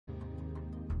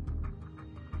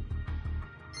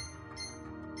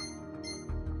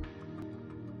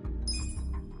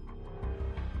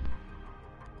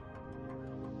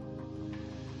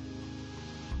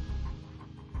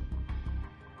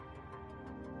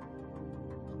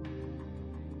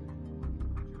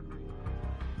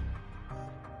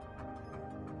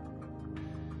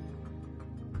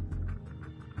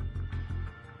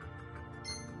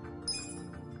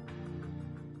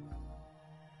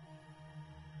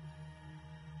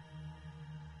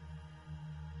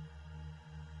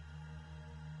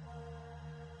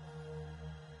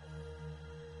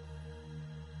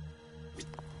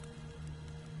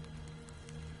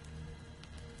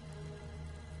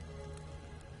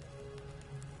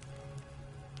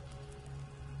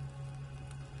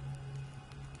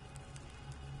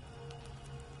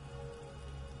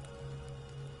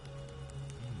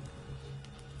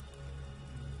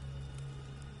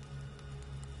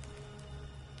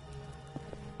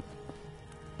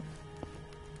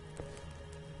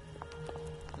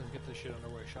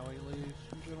shall we, ladies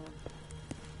and gentlemen?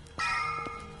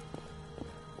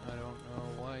 I don't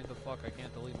know why the fuck I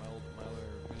can't delete my other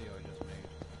video I just made.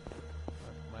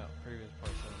 My previous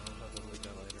part, so I'll have to delete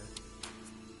that later.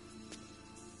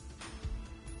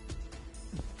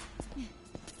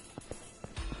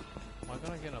 Am I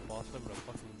gonna get a boss fight with a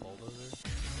fucking bulldozer?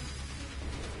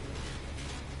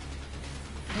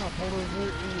 No, bulldozer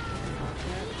in the fucking boss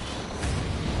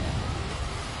match.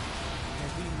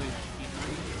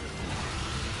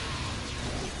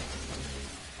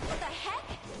 What the heck?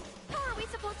 How are we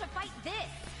supposed to fight this?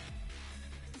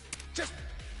 Just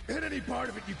hit any part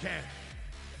of it you can.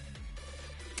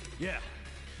 Yeah,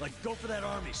 like go for that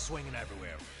army swinging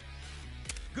everywhere.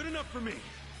 Good enough for me.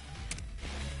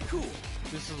 Cool.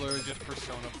 This is literally just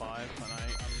Persona 5, and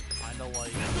I'm kinda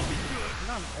like... This'll be good.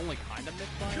 I'm only kinda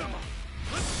mid-fight. Come on,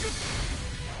 let's go.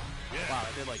 Yeah. Wow,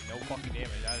 I did like no fucking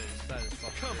damage. That is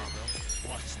fucking Come great, on, bro.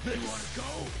 watch this. You wanna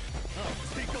go? Oh,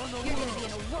 take on the You're world. gonna be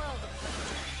in a world of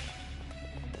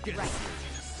hurt. Get Right.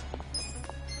 serious.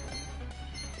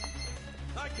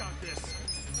 I got this.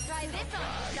 Try this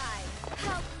on, guys.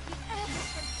 How could we ever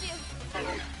forgive?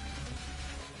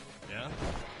 Yeah?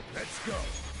 Let's go.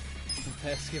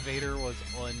 The excavator was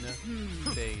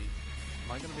unfazed.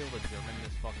 Am I gonna be able to German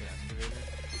this fucking excavator?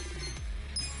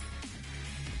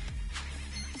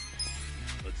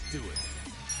 Let's do it.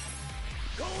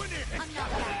 Go in it. I'm not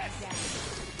backing down.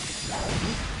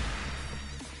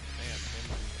 Damn,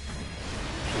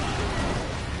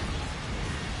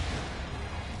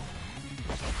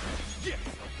 Yeah.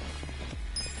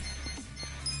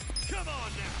 Come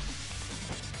on now.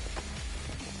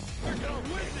 We're gonna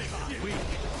win this. Weak.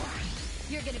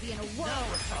 You're gonna be in a Now world.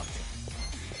 we're talking.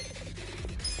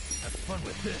 Have fun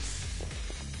with this.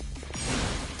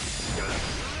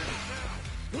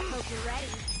 Hope you're ready.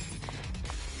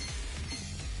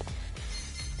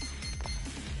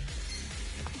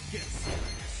 Get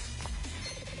serious.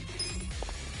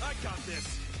 I got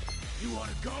this. You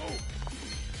wanna go?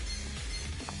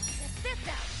 Check this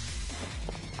out.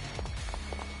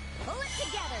 Pull it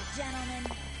together, gentlemen.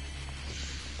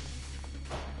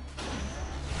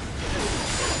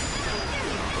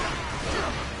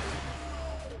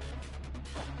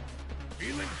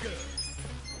 Feeling good.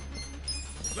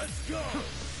 Let's go.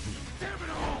 Damn it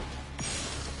all.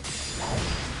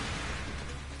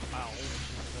 wow, this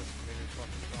excavator's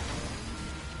fucking strong.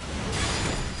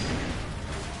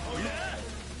 Oh yeah.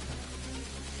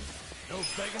 No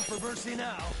begging for mercy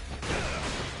now.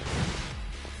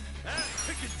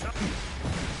 Pick it up.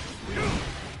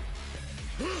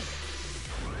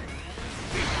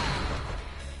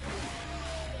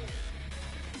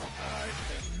 I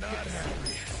am not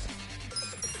happy.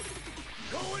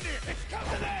 Go in here. It's come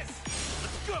to this.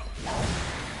 Let's go.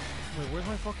 Wait, where's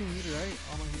my fucking meter? Right?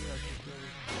 Oh, my meter actually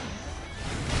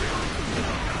goes.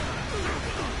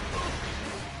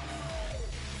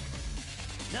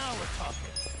 Now we're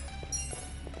talking.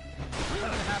 I'm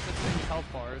gonna have to change health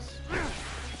bars.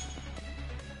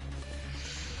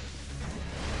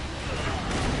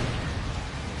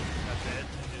 That's it.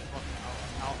 Just fucking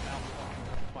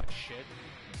out my shit.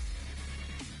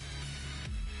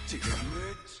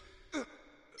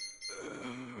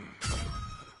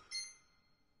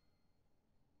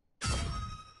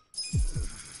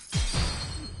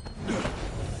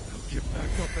 Get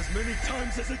back up as many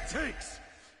times as it takes.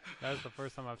 That is the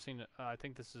first time I've seen it. I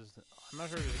think this is... I'm not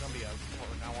sure if it's going to be a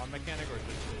now on mechanic or just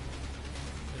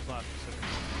it's not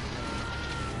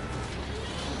specific.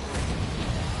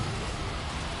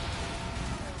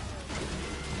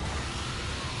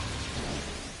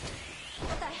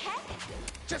 What the heck?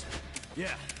 Just...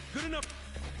 Yeah, good enough.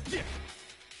 Yeah.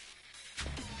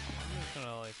 I'm just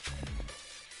gonna, like...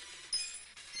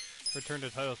 return to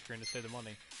title screen to save the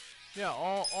money. Yeah,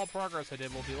 all progress I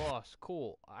did will be lost.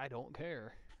 Cool. I don't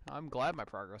care. I'm glad my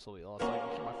progress will be lost. I can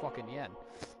keep my fucking yen.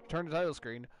 Return to title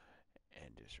screen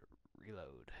and just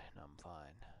reload, and I'm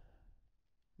fine.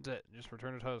 That's it. Just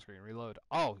return to title screen, reload.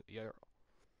 Oh, yeah.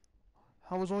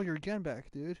 How was all your yen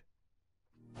back, dude?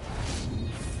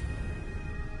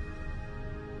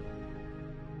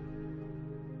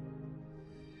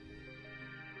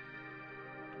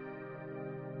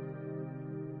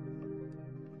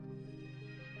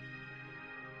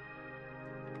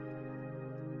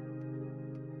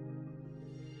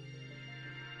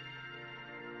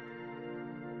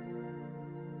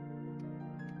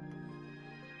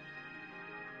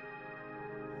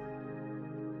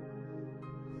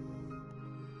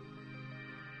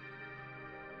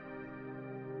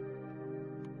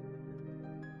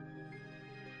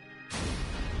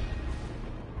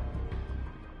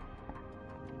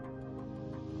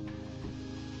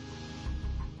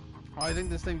 Oh, I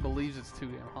think this thing believes it's too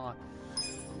damn hot.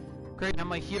 Great, now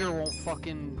my heater won't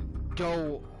fucking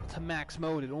go to max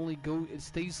mode. It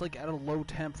stays like at a low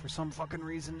temp for some fucking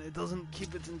reason. It doesn't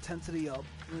keep its intensity up.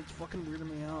 And it's fucking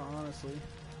weirding me out, honestly.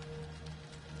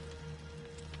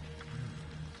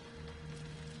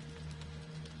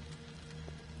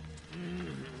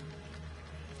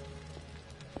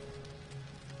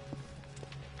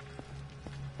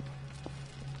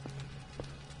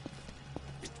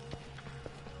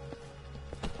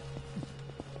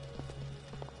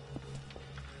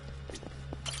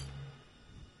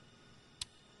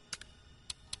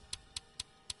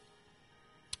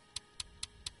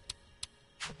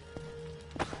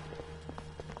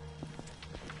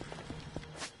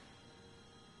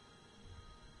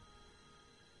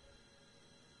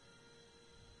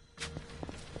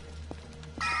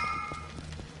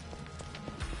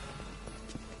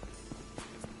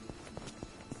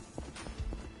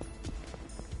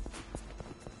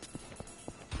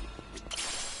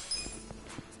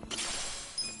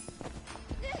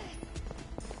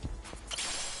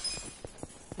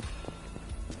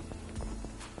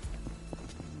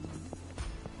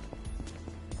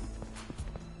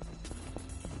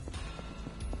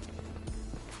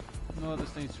 No, this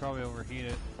thing's probably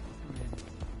overheated. I mean,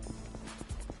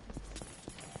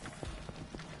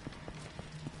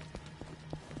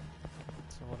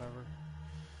 so whatever.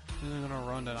 If it isn't gonna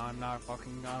run, then I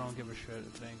don't give a shit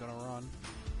if it ain't gonna run.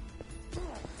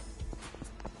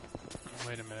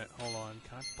 Wait a minute, hold on.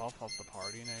 Can I buff up the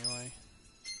party in any way?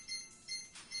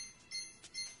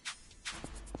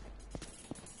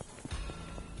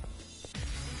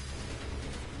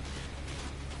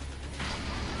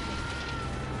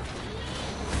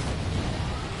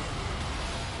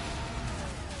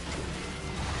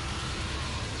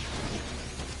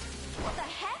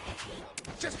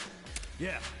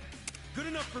 Yeah. Good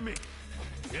enough for me.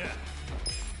 Yeah.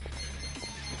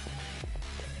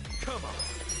 Come on.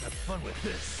 Have fun with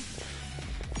this.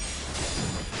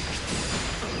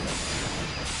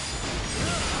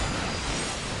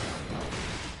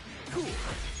 Cool.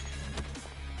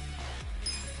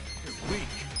 You're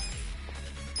weak.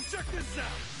 Check this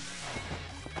out.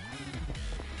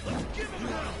 Let's give him a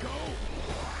go.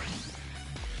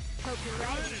 Hope you're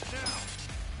ready. Get it now.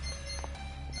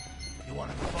 You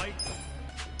want to fight?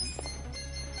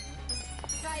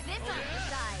 Try this on the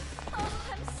side. Oh,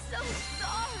 I'm so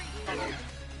sorry.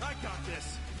 I got this.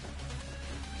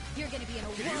 You're gonna be in a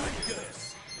Get you whirl. into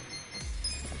this.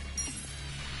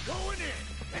 Going in.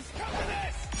 Let's cover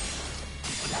this.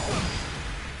 Let's go.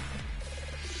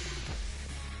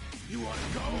 You want to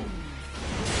go?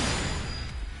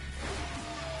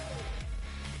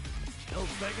 No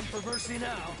begging for mercy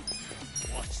now.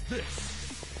 Watch this.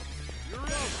 You're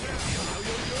in.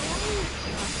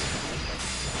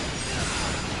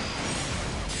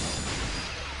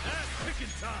 Ass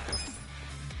picking time.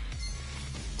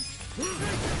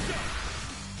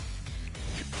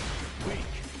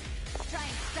 Weak. Try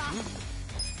and stop me.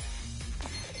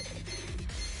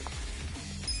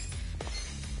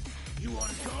 You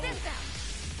want to go? This out.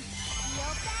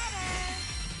 Feel better.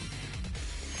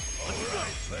 All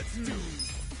right, let's do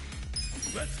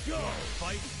it. Let's go.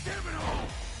 Fight. Damn it all.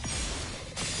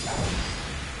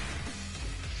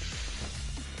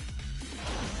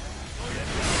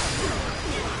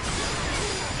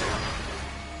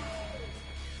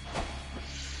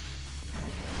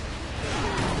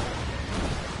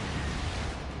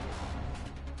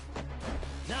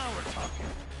 Now we're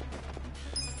talking.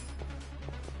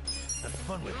 Have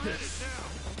fun with this.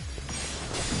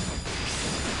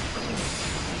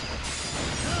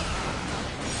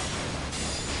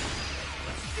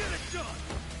 Let's get it done.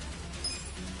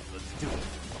 Let's do it.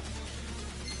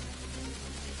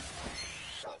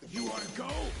 You want to go?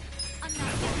 I'm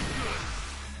not Looking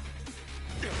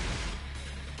good.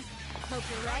 Hope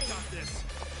you're ready. Got this.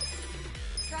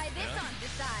 Try this on the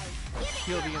side. Give it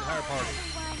Kill your the entire all, party.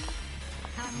 everyone.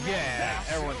 I'm ready. Yeah,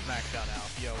 everyone's maxed out now.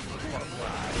 Yo, fuck.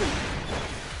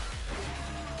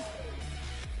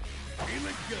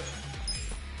 Feeling good.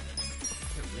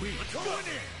 Let's go in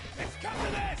here. Let's cover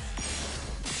this.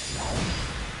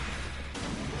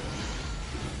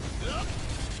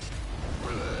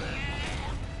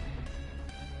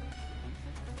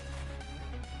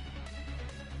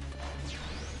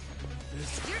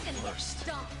 You're gonna get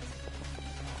stomped.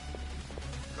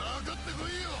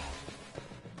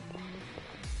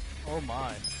 Oh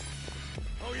my.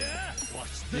 Oh yeah?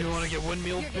 Watch this. You wanna get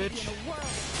windmilled, You're gonna be bitch? in a whirl.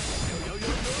 Yo, yo, yo,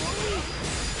 yo.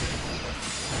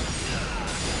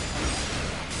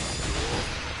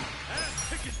 Ass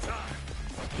picking time.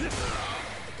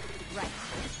 Right.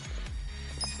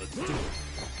 Let's do it.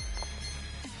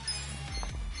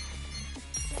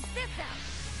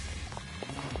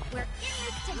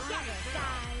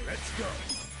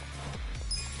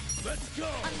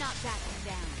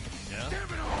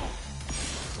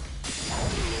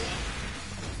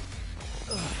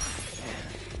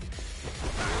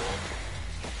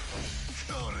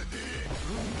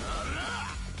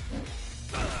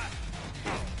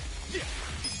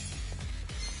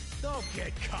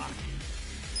 get cocky.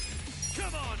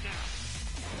 Come on now.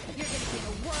 You're gonna see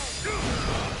the world.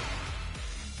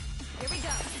 Here we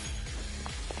go.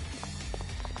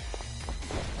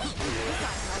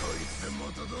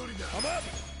 I'm up.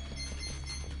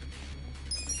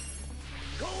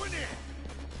 Going in.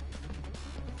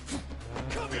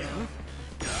 Come here.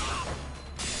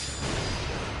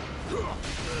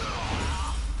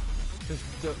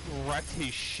 Just wrecked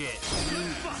his shit.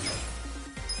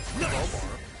 Nice.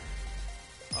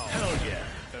 Oh, Hell yeah.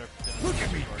 Look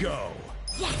at me go.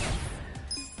 Yes.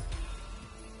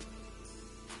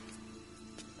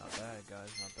 Not bad,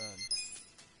 guys. Not bad.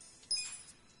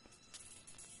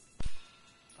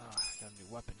 Ah, got a new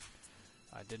weapon.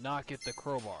 I did not get the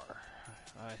crowbar.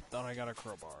 I thought I got a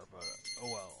crowbar, but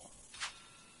oh well.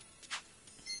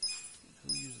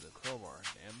 Who used the crowbar?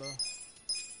 Namba?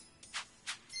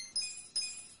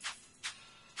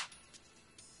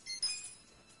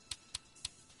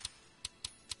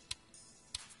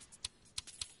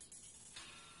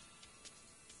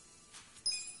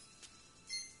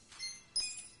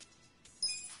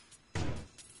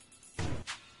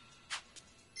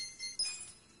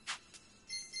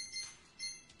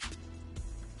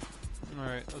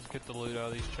 Alright, let's get the loot out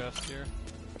of these chests here.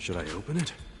 Should I open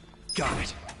it? Got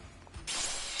it.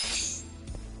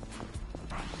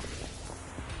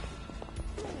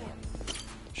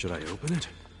 Should I open it?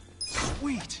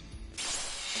 Sweet.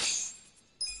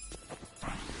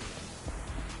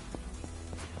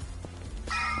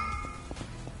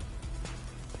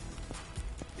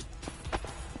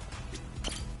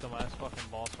 The last fucking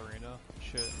boss arena.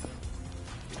 Shit.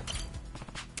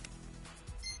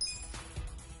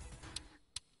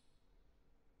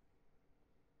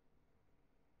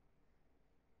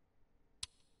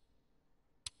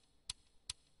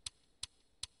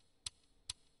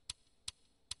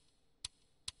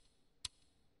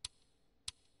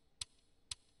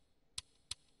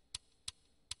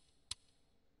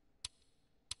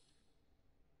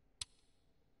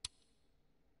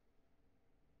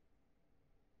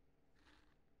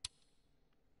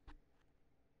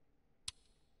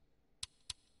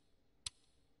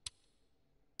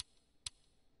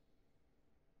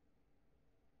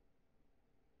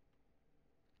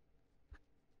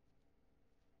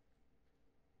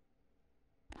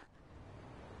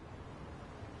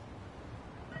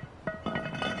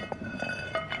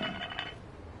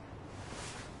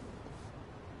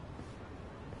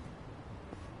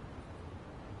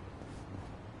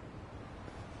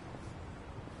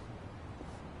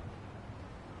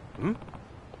 Hmm?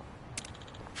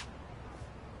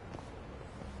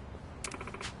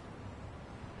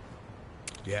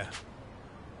 Yeah.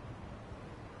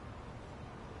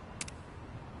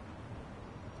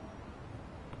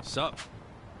 Sup?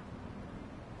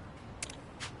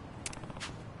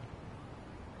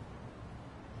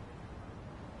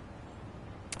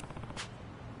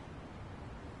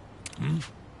 Hmm?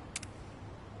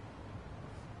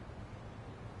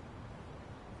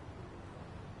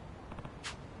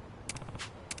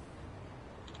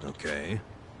 Okay.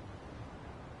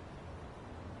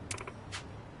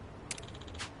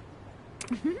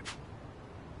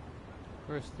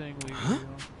 First thing we do.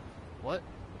 What?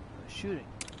 Shooting.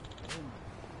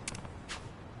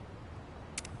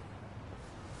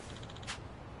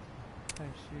 I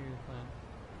see your plan.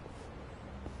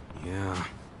 Yeah.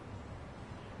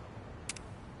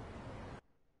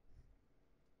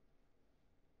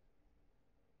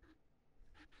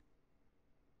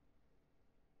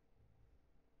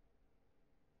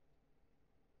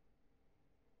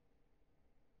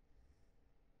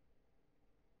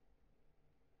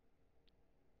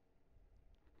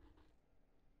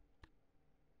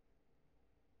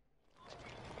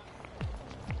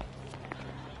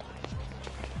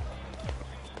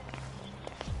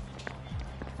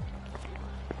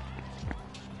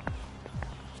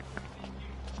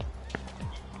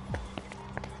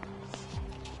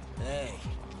 Hey,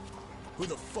 who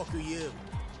the fuck are you?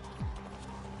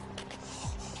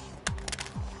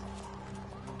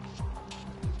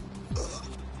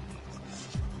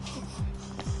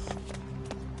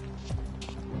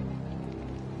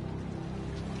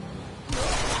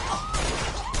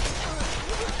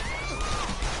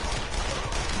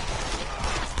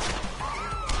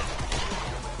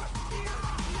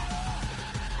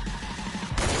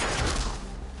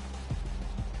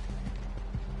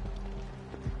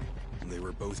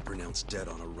 Both pronounced dead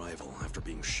on arrival after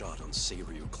being shot on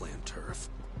Seiryu clan turf.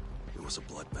 It was a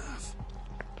bloodbath.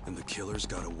 And the killers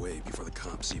got away before the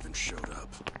cops even showed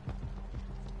up.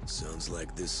 Sounds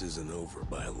like this isn't over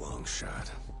by a long shot.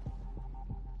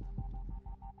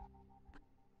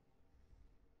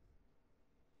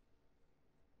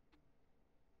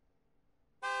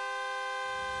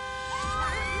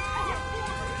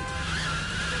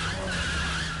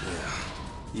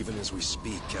 Even as we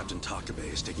speak, Captain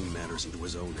Takabe is taking matters into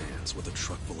his own hands with a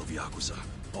truck full of Yakuza,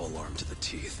 all armed to the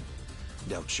teeth.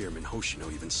 Doubt Chairman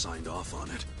Hoshino even signed off on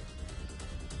it.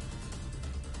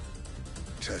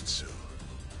 Tetsu,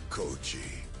 Koji,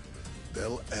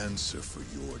 they'll answer for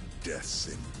your deaths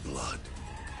in blood.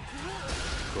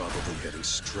 Probably heading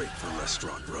straight for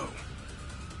Restaurant Row.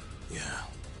 Yeah.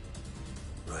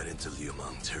 Right into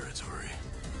Liumang territory.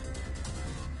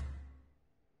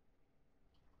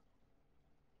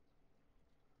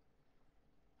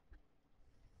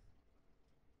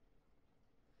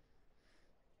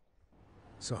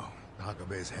 So,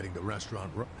 Takabe is heading to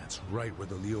Restaurant Row. That's right where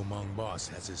the Liumang boss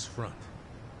has his front.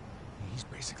 He's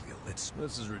basically a lit...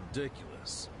 This is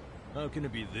ridiculous. How can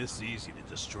it be this easy to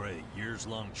destroy a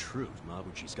years-long truce?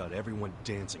 Mabuchi's got everyone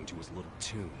dancing to his little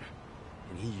tune.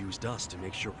 And he used us to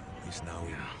make sure... At least now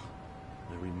Yeah.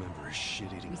 I remember his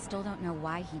shit-eating... We still don't know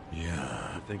why he...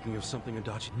 Yeah. You thinking of something,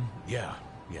 Adachi? Yeah.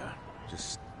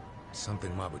 Just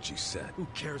something Mabuchi said. Who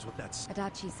cares what that's...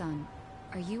 Adachi-san,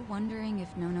 are you wondering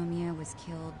if Nonomiya was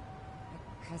killed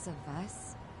because of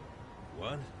us?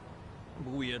 What?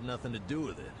 But we had nothing to do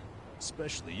with it.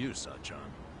 Especially you, Sachan.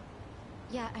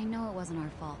 Yeah, I know it wasn't our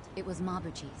fault. It was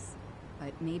Mabuchi's.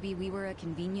 But maybe we were a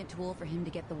convenient tool for him to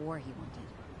get the war he wanted.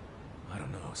 I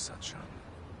don't know, Sachan.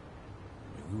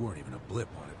 I mean, we weren't even a blip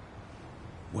on it.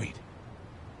 Wait,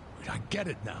 I get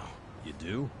it now. You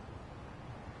do?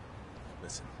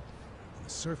 Listen, on the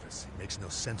surface, it makes no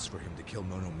sense for him to kill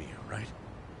Nonomiya, right?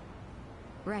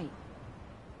 Right.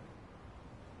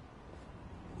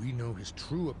 We know his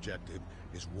true objective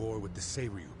is war with the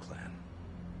Seiryu clan.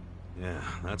 Yeah,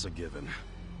 that's a given.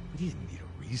 He didn't need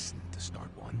a reason to start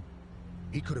one.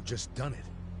 He could have just done it.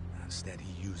 Instead,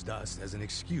 he used us as an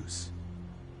excuse.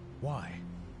 Why?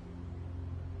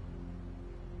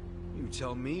 You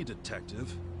tell me,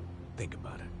 detective. Think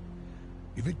about it.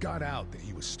 If it got out that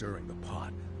he was stirring the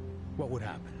pot, what would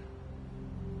happen?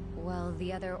 Well,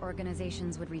 the other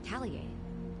organizations would retaliate.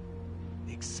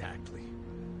 Exactly.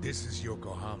 This is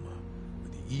Yokohama, where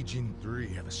the Ijin Three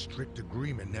have a strict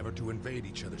agreement never to invade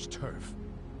each other's turf.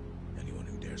 Anyone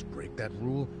who dares break that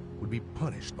rule would be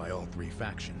punished by all three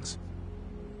factions.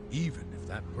 Even if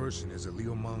that person is a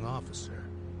Liumang officer,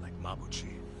 like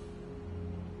Mabuchi.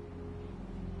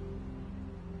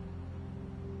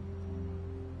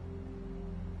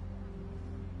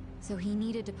 So he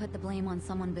needed to put the blame on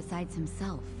someone besides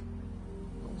himself.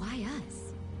 But why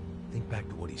us? Think back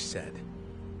to what he said,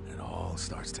 and it all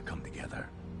starts to come together.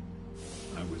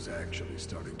 I was actually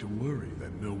starting to worry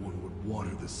that no one would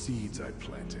water the seeds I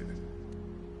planted.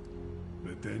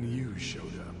 But then you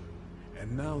showed up,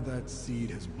 and now that seed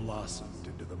has blossomed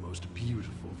into the most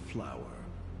beautiful flower.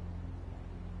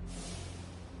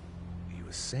 He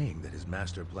was saying that his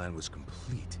master plan was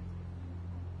complete.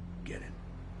 Get it?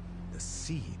 The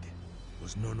seed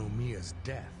was Nonomiya's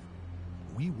death.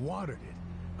 We watered it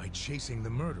by chasing the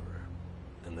murderer.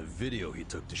 And the video he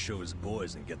took to show his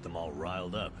boys and get them all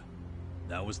riled up.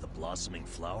 That was the blossoming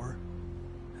flower?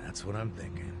 That's what I'm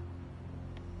thinking.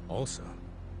 Also,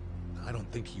 I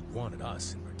don't think he wanted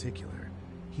us in particular.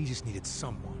 He just needed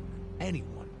someone,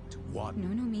 anyone, to water.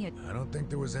 Nonomiya... I don't think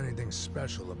there was anything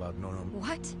special about Nonomiya.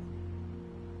 What?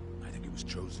 I think it was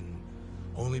chosen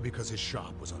only because his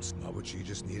shop was on Mabuchi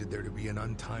just needed there to be an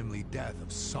untimely death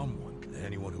of someone. And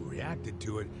anyone who reacted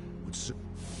to it would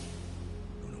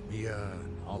Nonomiya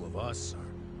and all of us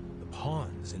are the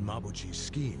pawns in Mabuchi's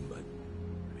scheme, but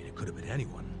I mean, it could have been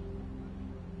anyone.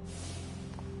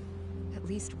 At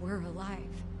least we're alive.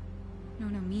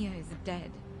 Nonomiya is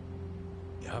dead.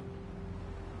 Yep.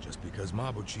 Just because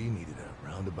Mabuchi needed a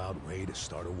roundabout way to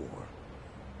start a war.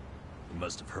 You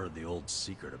must have heard the old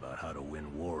secret about how to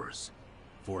win wars.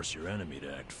 Force your enemy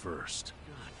to act first.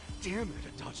 God damn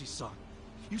it, Adachi-san.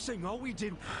 You saying all we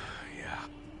did... Yeah.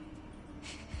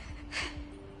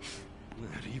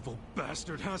 That evil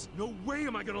bastard has... No way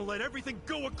am I gonna let everything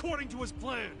go according to his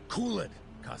plan! Cool it,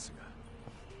 Kasuga.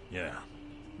 Yeah,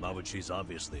 Mabuchi's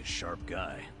obviously a sharp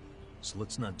guy. So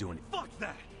let's not do any... Fuck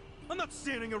that! I'm not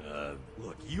standing around...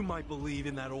 Look, you might believe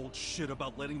in that old shit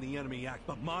about letting the enemy act,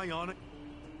 but my honor...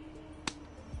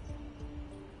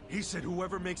 He said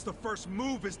whoever makes the first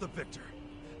move is the victor.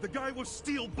 The guy with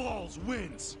steel balls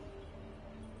wins.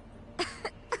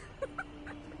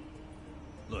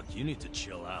 Look, you need to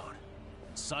chill out.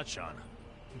 Sachan,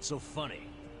 it's so funny.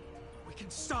 We can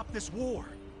stop this war.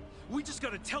 We just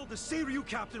gotta tell the Seiryu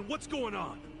captain what's going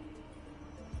on.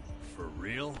 For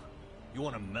real? You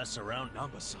want to mess around?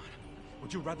 Namba-san,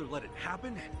 would you rather let it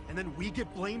happen, and then we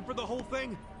get blamed for the whole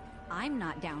thing? I'm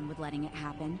not down with letting it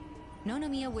happen.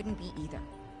 Nonomiya wouldn't be either,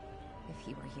 if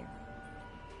he were here.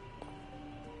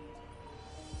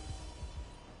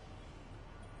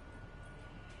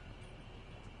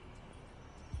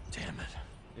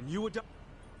 And you would...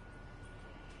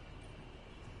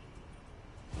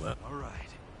 Well, All right.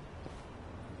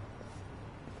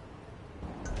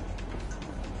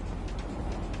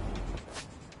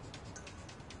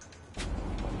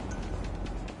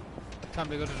 Time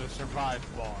to go to the survive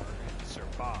bar and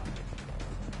survive.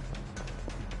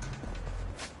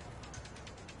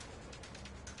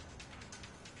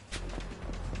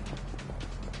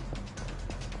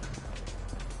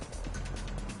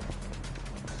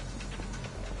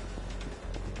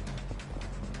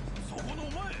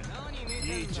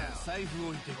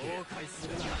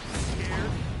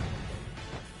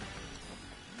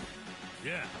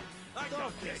 yeah. I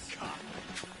got this.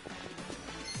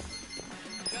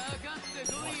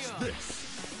 What's this?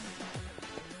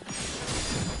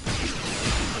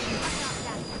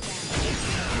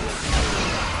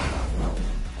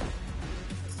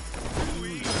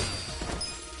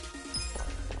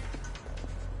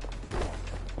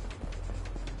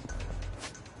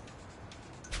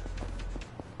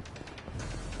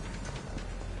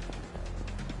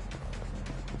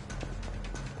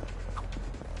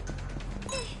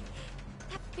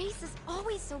 That face is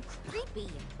always so creepy.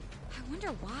 I wonder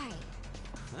why.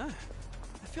 Huh?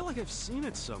 I feel like I've seen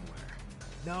it somewhere.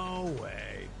 No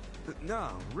way.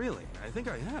 No, really, I think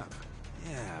I have.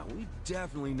 Yeah, we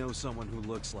definitely know someone who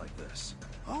looks like this.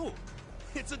 Oh,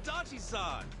 it's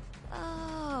Adachi-san!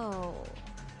 Oh.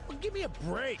 Well, give me a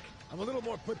break. I'm a little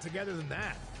more put together than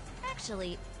that.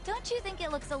 Actually, don't you think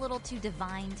it looks a little too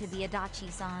divine to be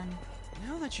Adachi-san?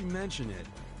 Now that you mention it,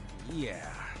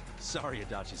 yeah. Sorry,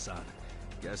 Adachi-san.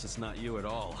 Guess it's not you at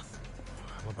all.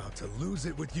 I'm about to lose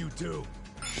it with you two.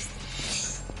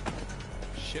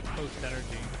 Shitpost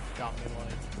energy got me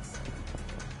like.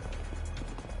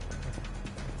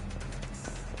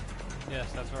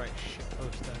 Yes, that's right.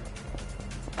 Shitpost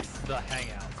energy. The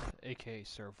Hangout, aka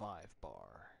Survive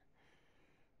Bar.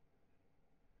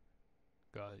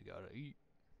 Guys gotta eat.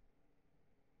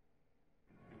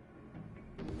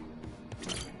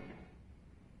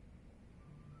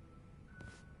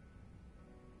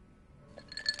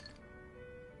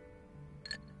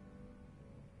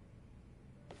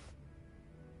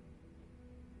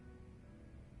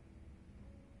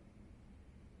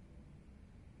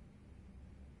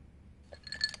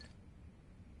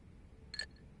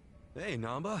 Hey,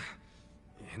 Namba.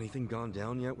 Anything gone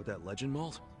down yet with that legend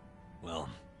malt? Well,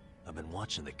 I've been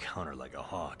watching the counter like a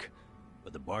hawk,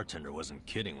 but the bartender wasn't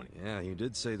kidding when he... Yeah, you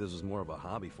did say this was more of a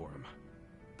hobby for him.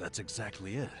 That's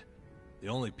exactly it. The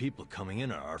only people coming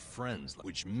in are our friends,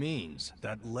 which means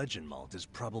that legend malt is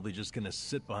probably just gonna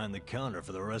sit behind the counter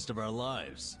for the rest of our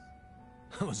lives.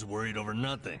 I was worried over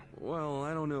nothing. Well,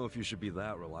 I don't know if you should be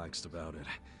that relaxed about it.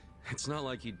 It's not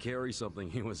like he'd carry something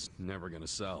he was never gonna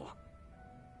sell.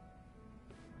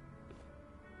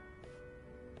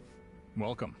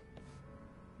 Welcome.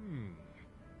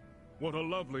 What a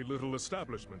lovely little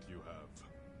establishment you have.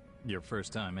 Your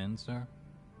first time in, sir?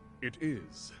 It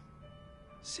is.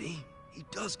 See? He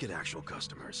does get actual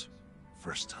customers.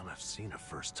 First time I've seen a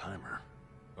first-timer.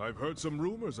 I've heard some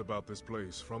rumors about this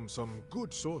place from some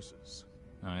good sources.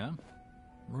 Oh yeah?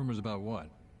 Rumors about what?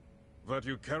 That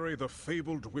you carry the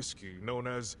fabled whiskey known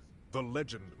as the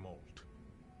Legend Malt.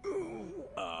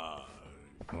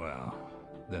 Well,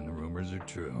 then the rumors are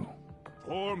true.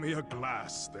 Pour me a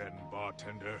glass, then,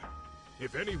 bartender.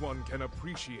 If anyone can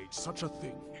appreciate such a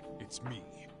thing, it's me.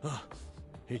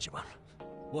 Ichiban,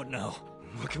 what now?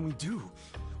 What can we do?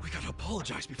 We gotta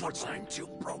apologize before I'm too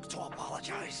broke to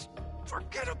apologize.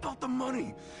 Forget about the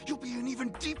money! You'll be in even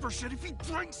deeper shit if he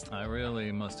drinks. I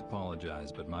really must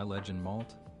apologize, but my legend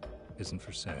malt isn't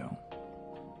for sale.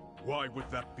 Why would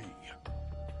that be?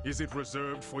 Is it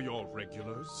reserved for your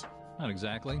regulars? Not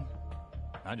exactly.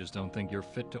 I just don't think you're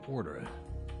fit to order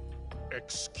it.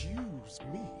 Excuse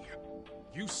me.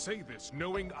 You say this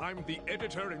knowing I'm the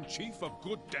editor-in-chief of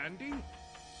Good Dandy?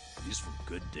 He's from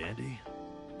Good Dandy?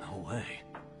 No way.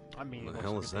 I mean, What the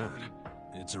hell is that?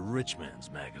 It's a rich man's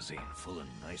magazine full of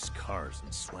nice cars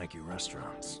and swanky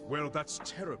restaurants. Well, that's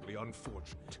terribly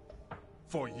unfortunate.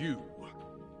 For you,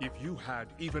 if you had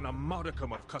even a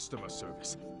modicum of customer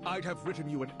service, I'd have written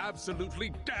you an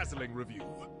absolutely dazzling review.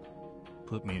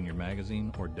 Put me in your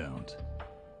magazine or don't.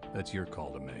 That's your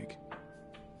call to make.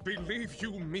 Believe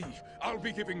you me, I'll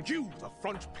be giving you the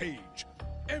front page.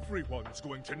 Everyone's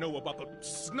going to know about the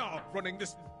snob running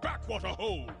this backwater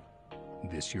hole.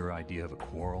 This your idea of a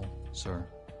quarrel, sir?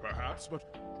 Perhaps, but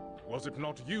was it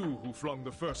not you who flung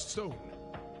the first stone?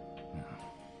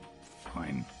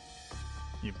 Fine.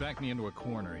 You backed me into a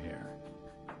corner here.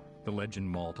 The legend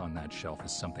malt on that shelf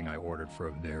is something I ordered for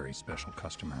a very special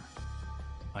customer.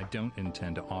 I don't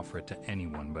intend to offer it to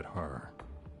anyone but her.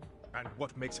 And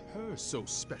what makes her so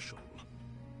special?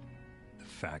 The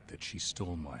fact that she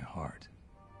stole my heart.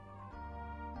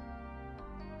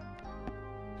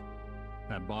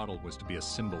 That bottle was to be a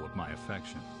symbol of my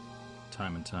affection.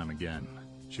 Time and time again,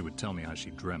 she would tell me how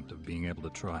she dreamt of being able to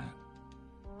try it.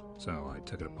 So I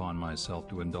took it upon myself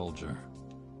to indulge her,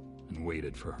 and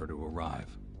waited for her to arrive.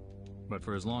 But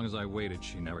for as long as I waited,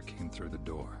 she never came through the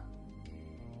door.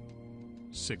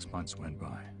 6 months went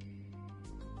by.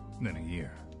 Then a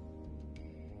year.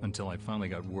 Until I finally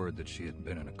got word that she had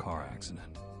been in a car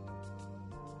accident.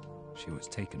 She was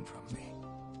taken from me.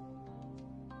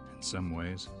 In some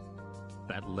ways,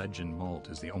 that legend malt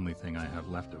is the only thing I have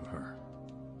left of her.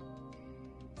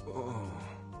 Oh.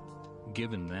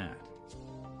 Given that,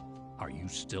 are you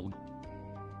still...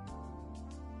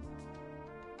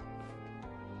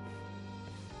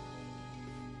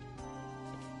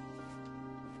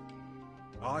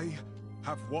 I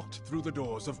have walked through the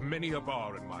doors of many a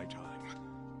bar in my time,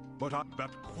 but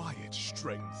that quiet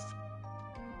strength,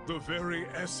 the very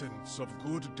essence of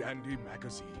good dandy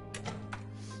magazine.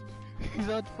 He's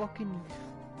that fucking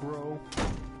bro.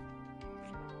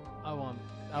 I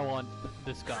want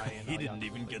this guy. He didn't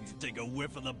even get to take a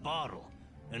whiff of the bottle,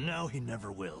 and now he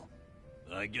never will.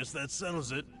 I guess that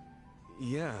settles it.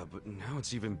 Yeah, but now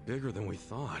it's even bigger than we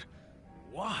thought.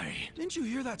 Why? Didn't you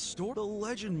hear that story? The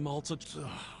legend malt's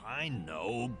I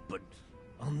know, but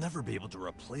I'll never be able to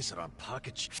replace it on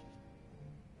pocket.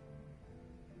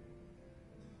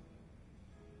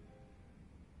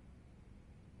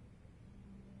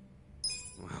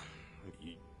 Well,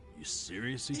 you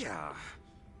serious? Yeah.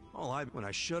 When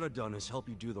I should have done is help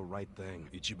you do the right thing.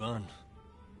 Ichiban,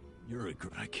 you're a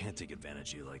I can't take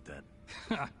advantage of you like that.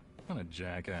 What a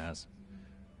jackass.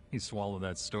 He swallowed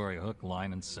that story hook,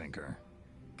 line, and sinker.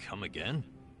 Come again?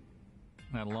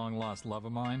 That long-lost love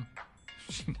of mine?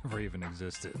 She never even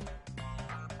existed.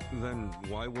 Then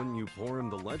why wouldn't you pour him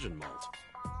the legend malt?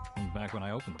 And back when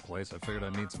I opened the place, I figured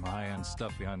I'd need some high-end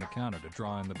stuff behind the counter to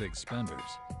draw in the big spenders.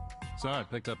 So I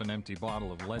picked up an empty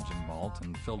bottle of legend malt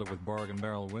and filled it with bargain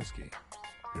barrel whiskey.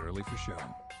 Purely for show.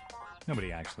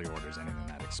 Nobody actually orders anything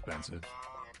that expensive.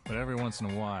 But every once in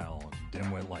a while, a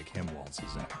dimwit like him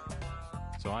waltzes in.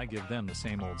 So I give them the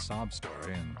same old sob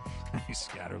story, and they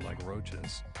scatter like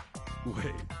roaches.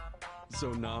 Wait,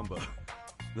 so Namba,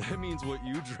 that means what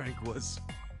you drank was...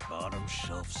 Bottom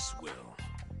shelf swill.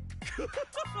 You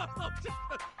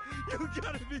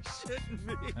gotta be shitting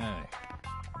me. Hey,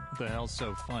 what the hell's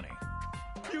so funny?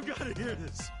 You gotta hear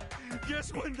this.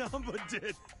 Guess what Namba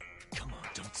did? Come on,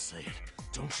 don't say it.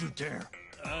 Don't you dare.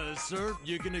 Sir,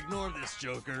 you can ignore this,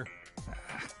 Joker.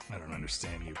 I don't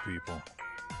understand you people.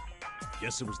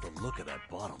 Guess it was the look of that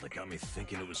bottle that got me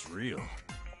thinking it was real.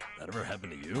 That ever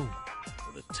happened to you?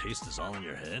 Where the taste is all in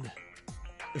your head?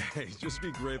 Hey, just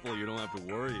be grateful you don't have to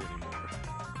worry anymore.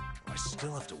 I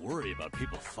still have to worry about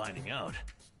people finding out.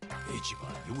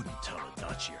 Ichiban, you wouldn't tell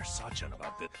Adachi or Sachan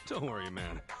about this. Don't worry,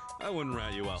 man. I wouldn't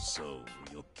rat you out. So,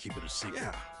 you'll keep it a secret?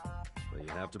 Yeah. But you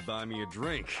have to buy me a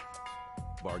drink.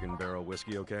 Bargain barrel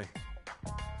whiskey, okay?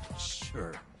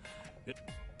 Sure.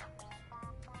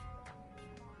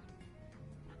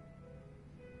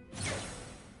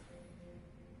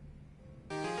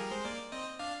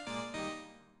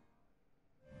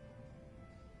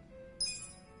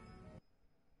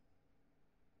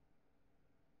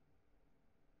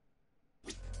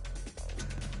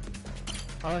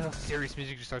 I like how serious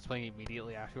music just starts playing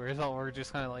immediately afterwards. All we're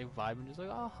just kind of like vibing, just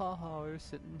like, ah ha ha, we're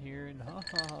sitting here and ha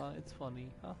ha ha, it's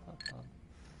funny, ha ha ha.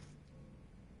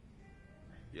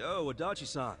 Yo,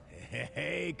 Adachi-san.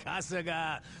 Hey,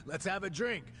 Kasuga, let's have a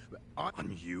drink.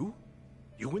 On you?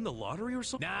 You win the lottery or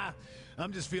something? Nah,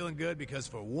 I'm just feeling good because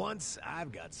for once,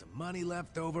 I've got some money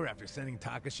left over after sending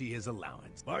Takashi his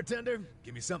allowance. Bartender,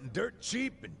 give me something dirt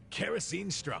cheap and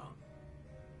kerosene strong.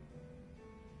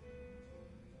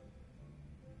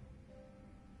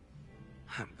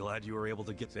 I'm glad you were able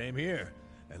to get... Same here.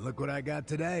 And look what I got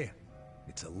today.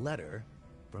 It's a letter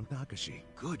from Takashi.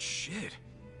 Good shit.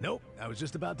 Nope, I was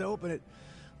just about to open it.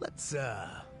 Let's,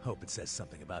 hope it says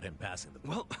something about him passing the...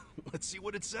 Well, let's see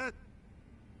what it said.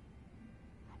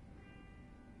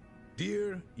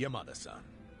 Dear Yamada-san,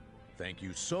 thank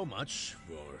you so much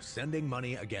for sending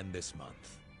money again this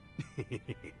month.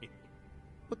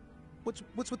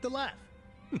 What's with the laugh?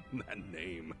 That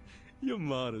name.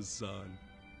 Yamada-san.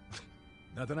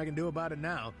 Nothing I can do about it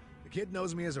now. The kid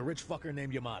knows me as a rich fucker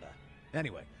named Yamada.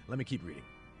 Anyway, let me keep reading.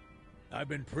 I've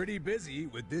been pretty busy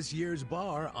with this year's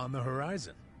bar on the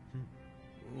horizon.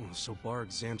 Oh, so bar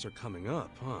exams are coming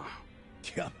up, huh?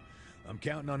 Yeah, I'm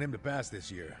counting on him to pass this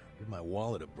year. Give my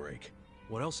wallet a break.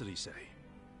 What else did he say?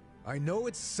 I know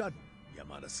it's sudden,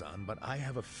 Yamada-san, but I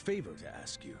have a favor to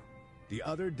ask you. The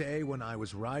other day when I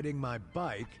was riding my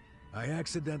bike, I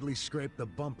accidentally scraped the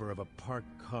bumper of a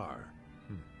parked car.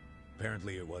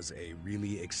 Apparently it was a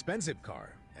really expensive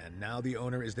car, and now the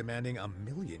owner is demanding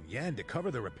 1,000,000 yen to cover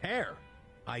the repair.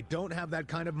 I don't have that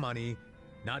kind of money,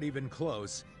 not even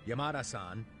close.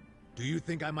 Yamada-san, do you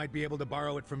think I might be able to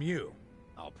borrow it from you?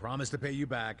 I'll promise to pay you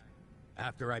back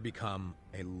after I become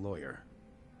a lawyer.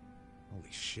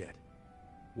 Holy shit.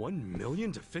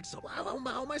 1,000,000 to fix a... How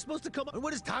am I supposed to come up?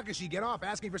 What does Takashi get off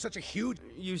asking for such a huge...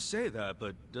 You say that,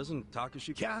 but doesn't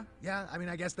Takashi... Yeah, I mean,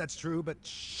 I guess that's true, but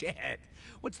shit.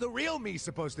 What's the real me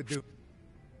supposed to do?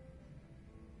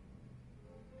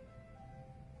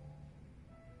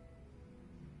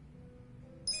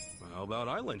 How about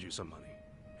I lend you some money?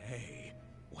 Hey,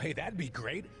 that'd be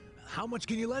great. How much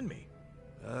can you lend me?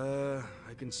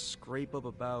 I can scrape up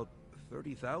about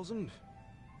 30,000.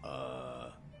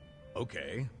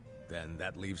 Okay. Then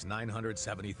that leaves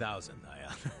 970,000.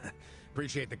 I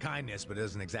appreciate the kindness, but it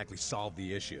doesn't exactly solve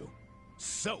the issue.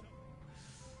 So,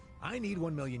 I need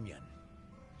 1,000,000 yen.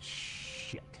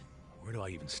 Shit. Where do I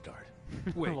even start?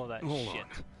 Wait, All that hold shit.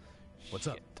 on. What's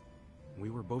up? We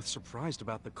were both surprised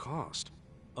about the cost.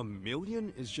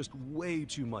 1,000,000 is just way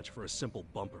too much for a simple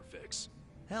bumper fix.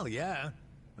 Hell yeah.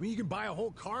 I mean, you can buy a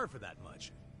whole car for that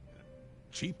much.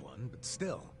 Cheap one, but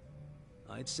still.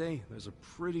 I'd say there's a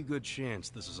pretty good chance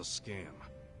this is a scam.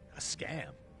 A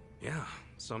scam? Yeah,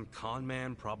 some con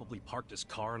man probably parked his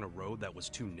car in a road that was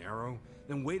too narrow,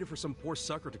 then waited for some poor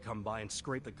sucker to come by and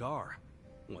scrape the car.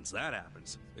 Once that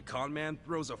happens, the con man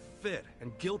throws a fit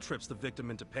and guilt trips the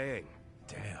victim into paying.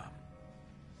 Damn.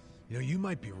 You know, you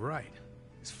might be right,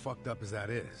 as fucked up as that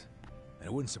is. And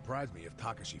it wouldn't surprise me if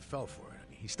Takashi fell for it. I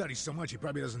mean, he studies so much, he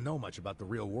probably doesn't know much about the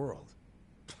real world.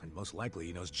 And most likely,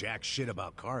 he knows jack shit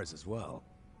about cars as well.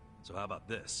 So how about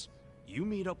this? You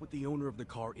meet up with the owner of the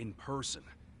car in person.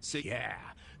 Say, yeah,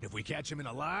 if we catch him in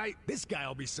a lie, this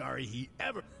guy'll be sorry he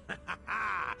ever...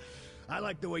 I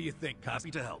like the way you think, Cosby.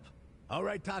 Happy to help. I'll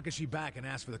write Takashi back and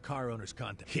ask for the car owner's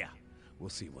contact. Yeah, we'll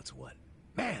see what's what.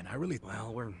 Man, I really...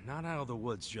 Well, we're not out of the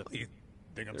woods just... You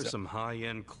think I'm There's some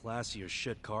high-end, classy as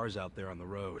shit cars out there on the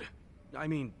road. I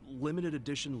mean, limited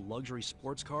edition luxury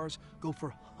sports cars go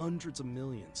for hundreds of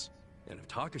millions. And if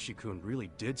Takashi-kun really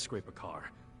did scrape a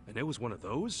car, and it was one of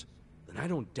those, then I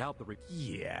don't doubt the...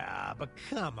 Yeah, but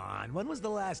come on. When was the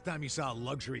last time you saw a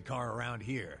luxury car around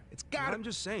here? It's got... I'm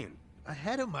just saying.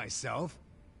 Ahead of myself.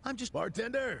 I'm just...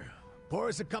 Bartender, pour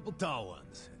us a couple tall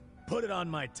ones. Put it on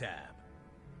my tab.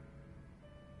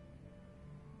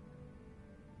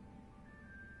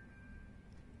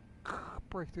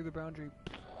 Break through the boundary.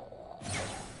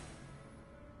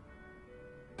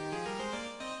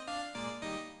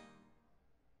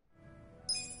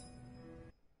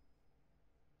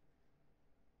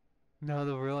 No,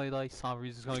 the really like song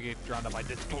music's gonna get drowned out by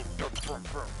this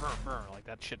like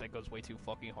that shit that goes way too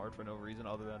fucking hard for no reason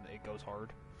other than it goes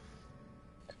hard.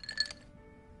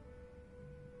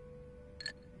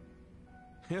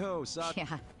 Yo, Sat.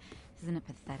 Yeah, isn't it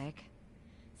pathetic?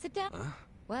 Sit down. Huh?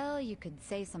 Well, you could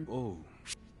say something. Oh.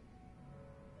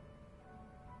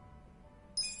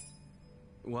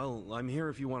 Well, I'm here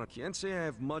if you want to. Can't say I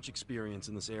have much experience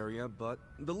in this area, but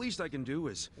the least I can do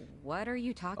is... What are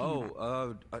you talking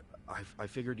about? I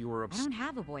figured you were I don't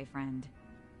have a boyfriend.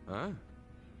 Huh?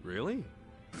 Really?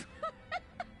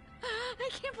 I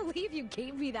can't believe you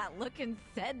gave me that look and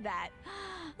said that.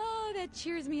 Oh, that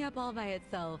cheers me up all by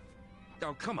itself.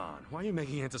 Oh, come on. Why are you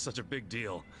making it into such a big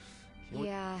deal?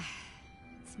 Yeah,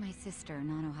 it's my sister,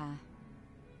 Nanoha.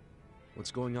 What's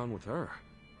going on with her?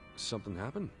 Something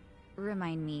happened?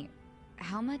 Remind me,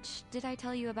 how much did I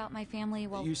tell you about my family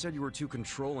while... You said you were too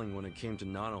controlling when it came to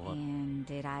Nanoha. And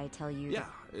did I tell you... Yeah,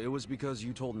 it was because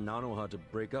you told Nanoha to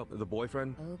break up. The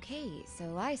boyfriend? Okay,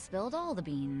 so I spilled all the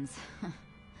beans.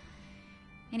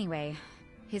 Anyway,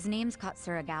 his name's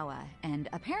Katsuragawa, and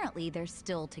apparently they're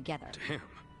still together. Damn.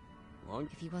 Long...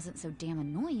 If he wasn't so damn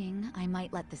annoying, I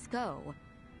might let this go.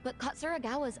 But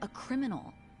Katsuragawa's a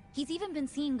criminal. He's even been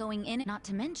seen going in, not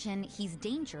to mention he's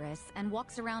dangerous and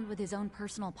walks around with his own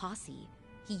personal posse.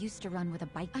 He used to run with a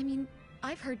bike. I mean,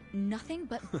 I've heard nothing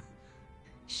but...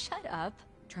 Shut up.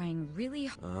 Trying really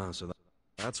hard. So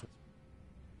that's...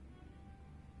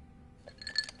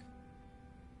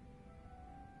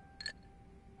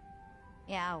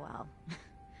 Yeah, well.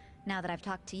 Now that I've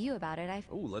talked to you about it, I've...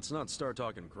 Oh, let's not start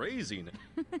talking crazy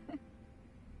now.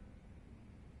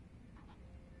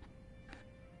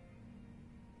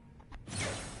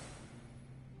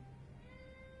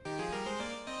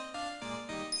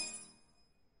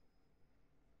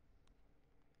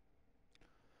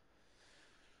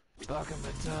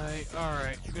 Bakamatite.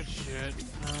 Alright, good shit.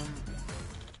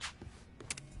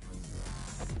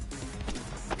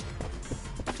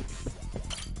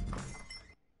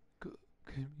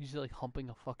 He's like humping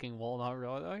a fucking wall, not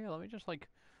realize, oh yeah, let me just like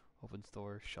opens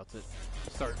door, shuts it,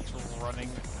 starts running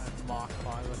at Mach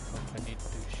 5, like, oh, I need to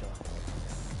do shut.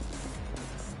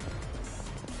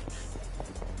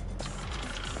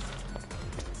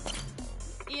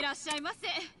 いらっしゃいませ。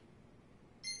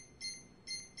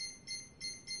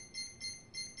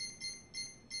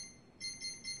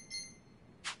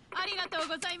ありがとう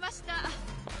ございました。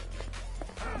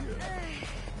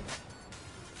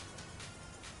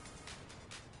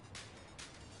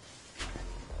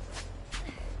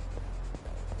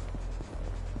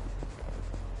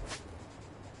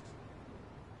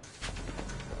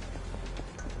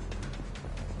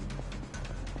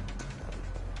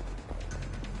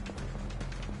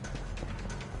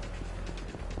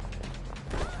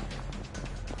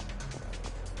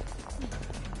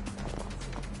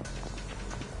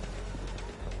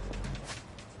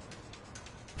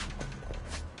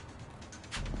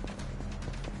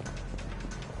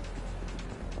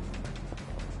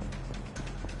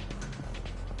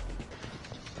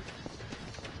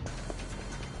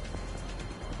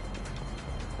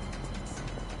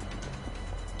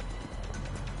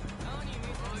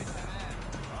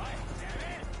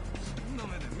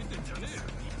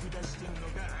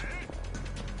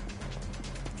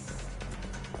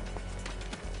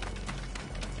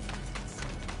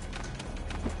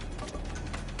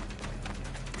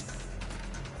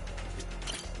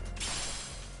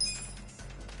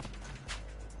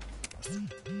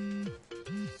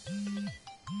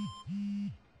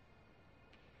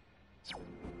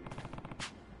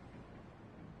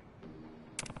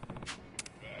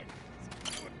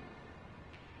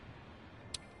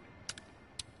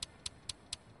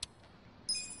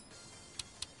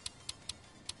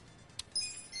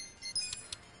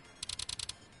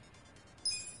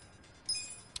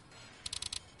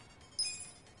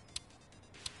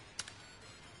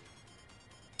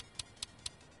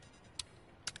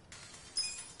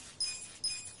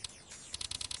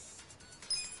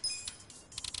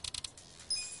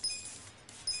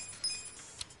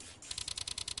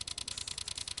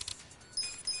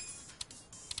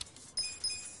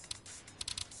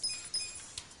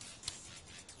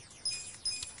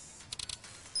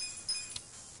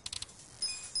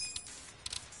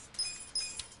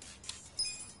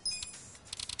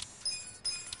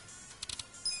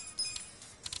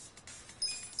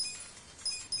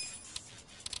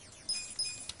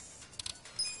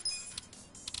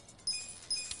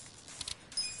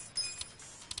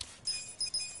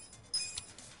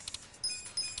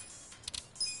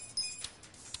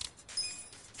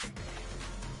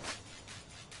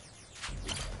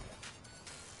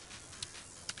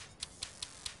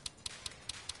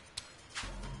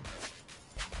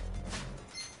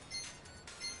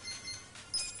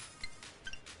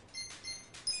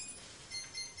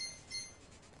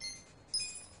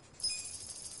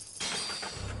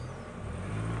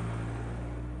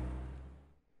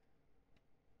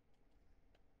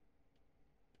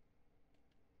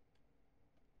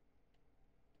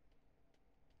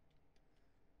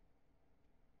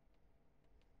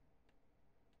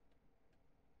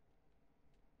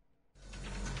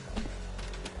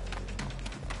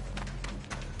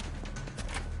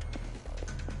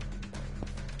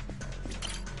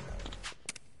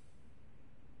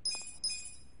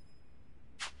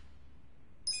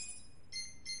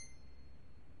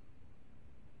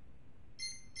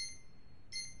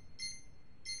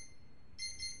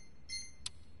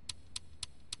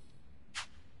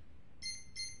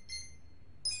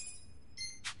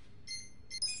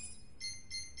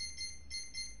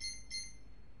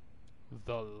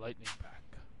The lightning pack.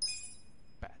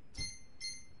 Bat.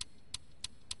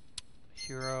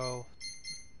 Hero.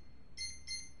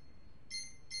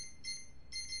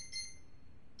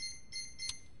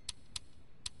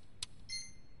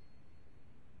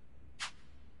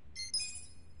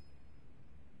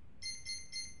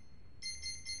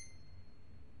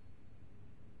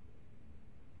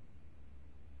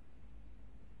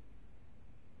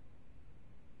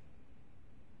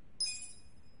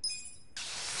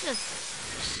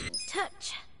 Just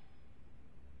touch.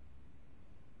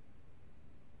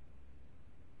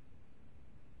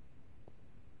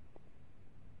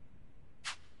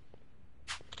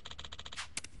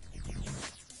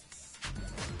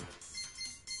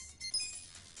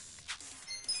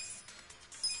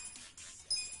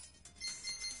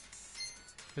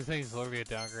 This thing is literally a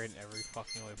downgrade in every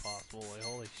fucking way possible. Like,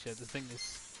 holy shit, this thing is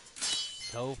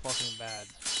so fucking bad.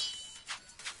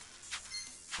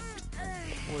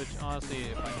 Which, honestly,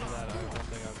 if I knew that, I don't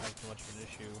think I would have too much of an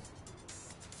issue.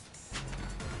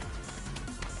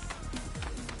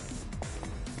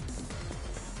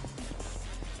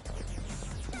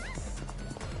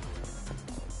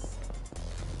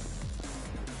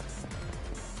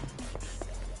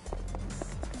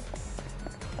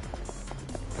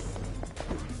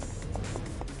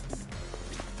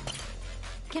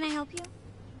 Can I help you?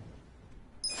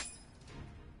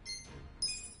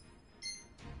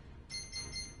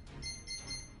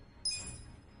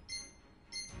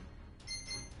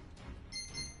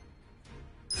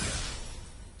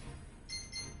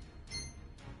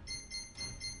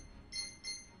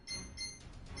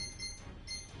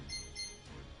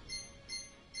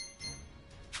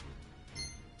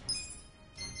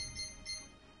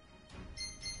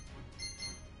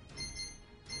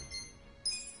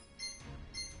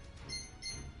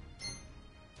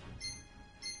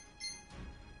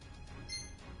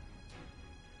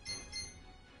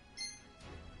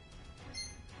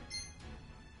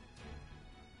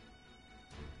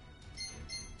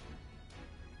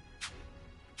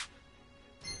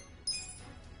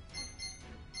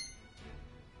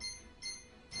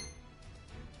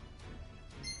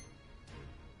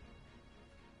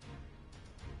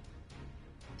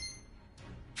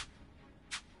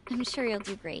 I'm sure you'll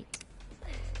do great.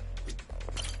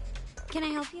 Can I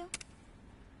help you?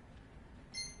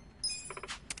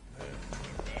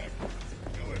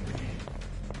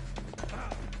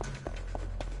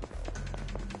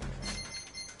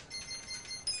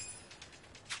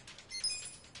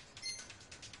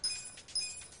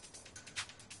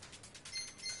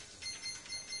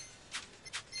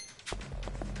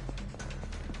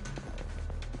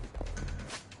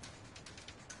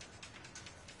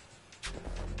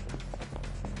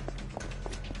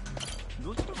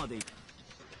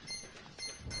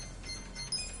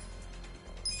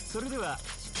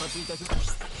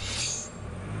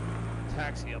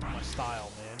 Taxi up my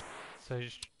style, man. So you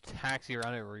just taxi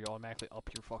around everywhere, you automatically up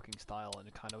your fucking style in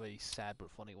a kind of a sad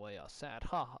but funny way. A sad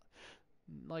haha.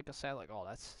 Like a sad, like, oh,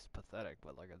 that's pathetic,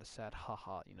 but like a sad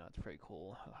haha, you know, it's pretty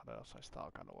cool. How to up my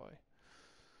style kind of way.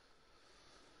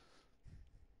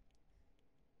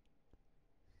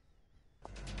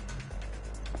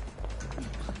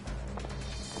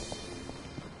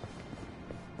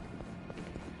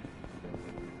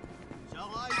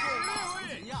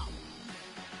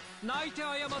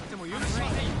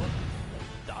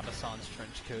 Dada-san's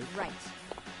trench coat. Right.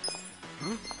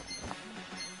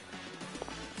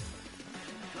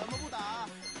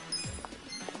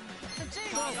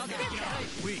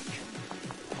 Weak.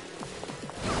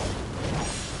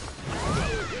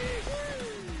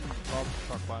 Bob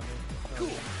struck by me.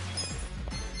 Cool.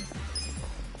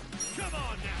 Come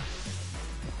on now.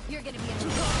 You're gonna be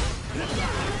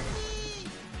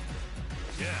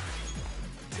Yeah.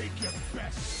 Take your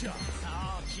best shot.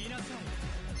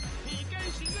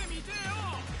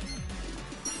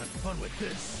 Have fun with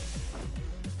this.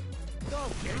 Go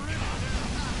get it.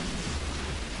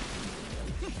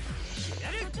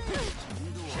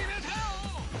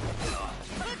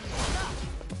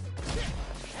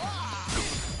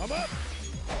 I'm up.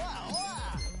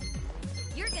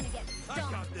 You're gonna get I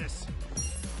stung. got this.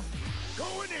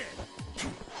 Going in.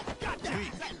 Got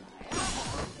that.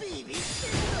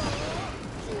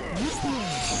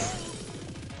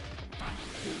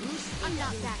 I'm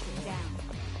not backing down.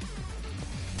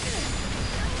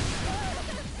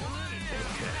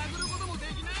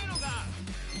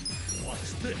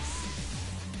 Watch this.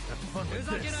 Have fun with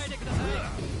this.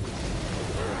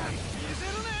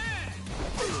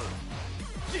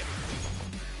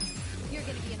 You're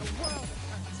gonna be in a world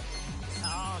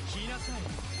of hurt.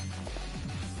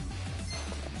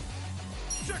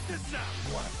 Check this out.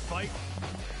 Wanna fight?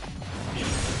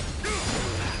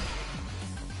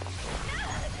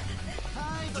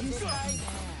 Let's go.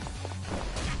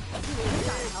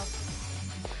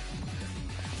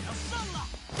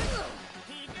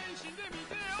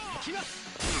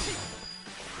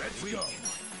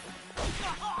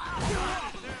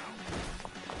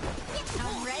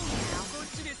 I'm ready now.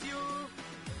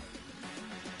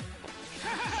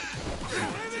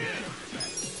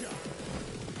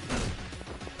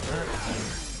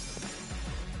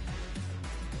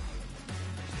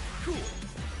 Cool.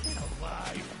 Get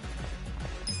alive.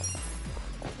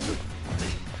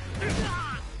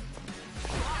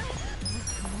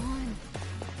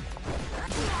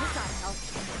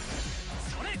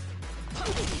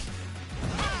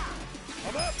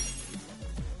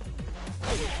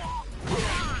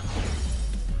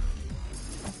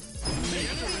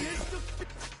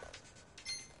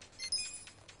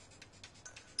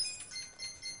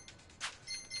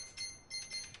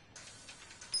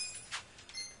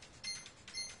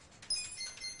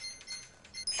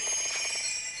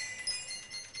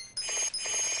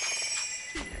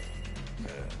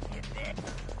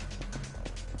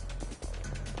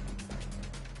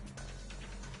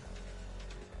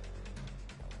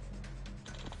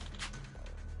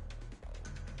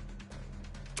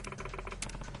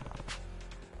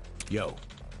 Yo.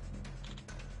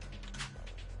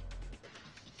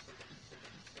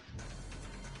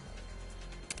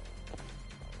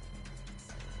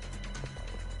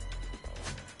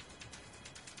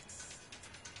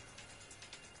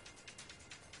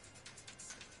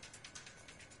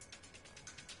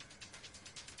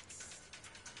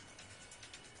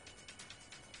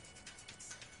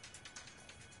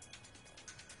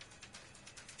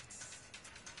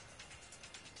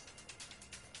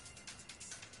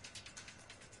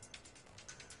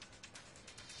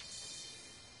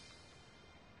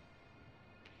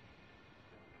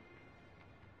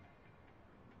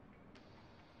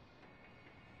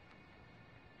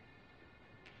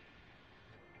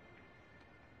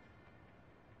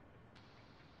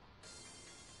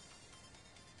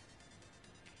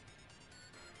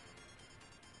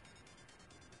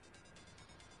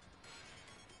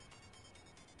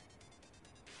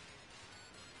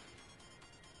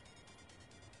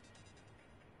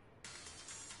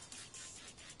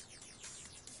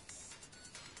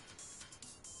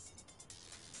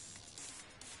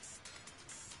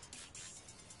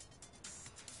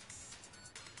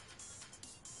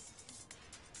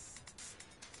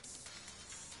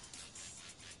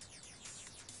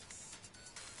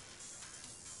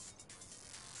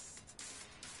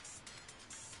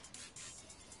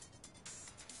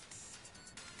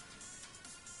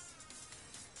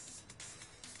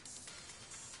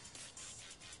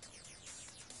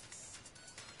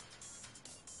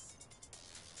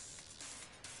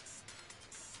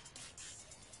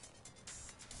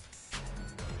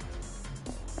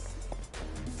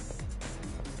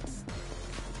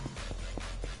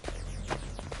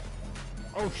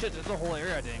 Oh shit, there's a whole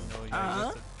area I didn't know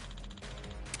existed.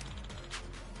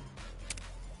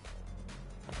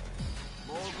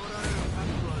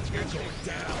 You're going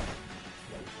down.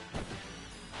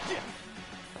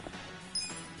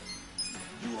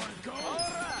 You want to go?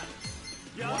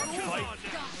 You want to fight?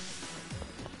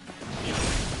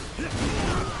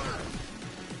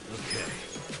 Okay.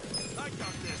 I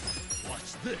got this. Watch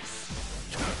this.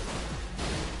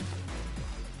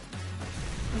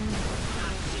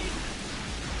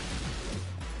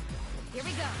 Here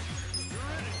we go.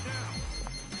 You're in it now.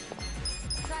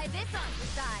 Try this on your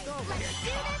side. Let's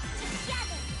do this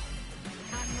together.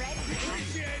 I'm ready.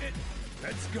 Appreciate it.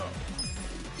 Let's go.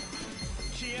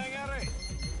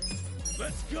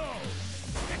 Let's go.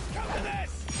 Let's come to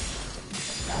this.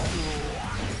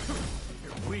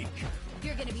 You're weak.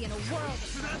 You're gonna be in a world of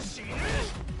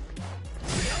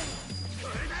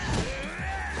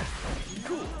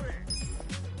Cool.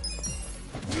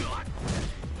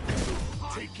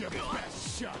 Take your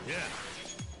best shot. Yeah.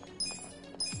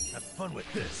 Have fun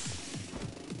with this.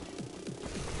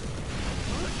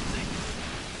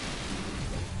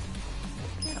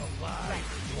 Get alive.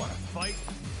 You want to fight?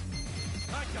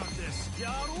 I got this.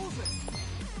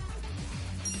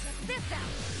 Check this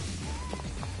out.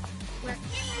 We're in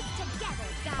this together,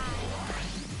 guys.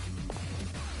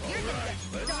 You're gonna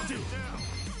get Let's do it.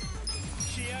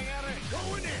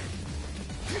 Going in.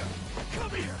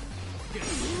 Come here. Get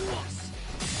lost.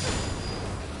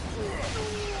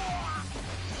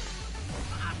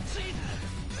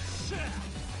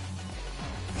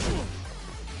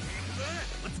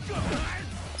 Let's go.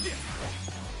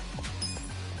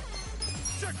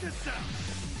 Check this out.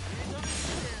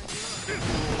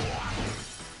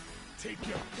 Take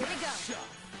your Here we go. shot.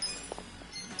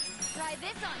 Try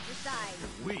this on your side.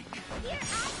 Weak. Here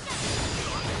I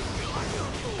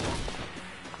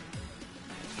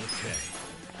Okay.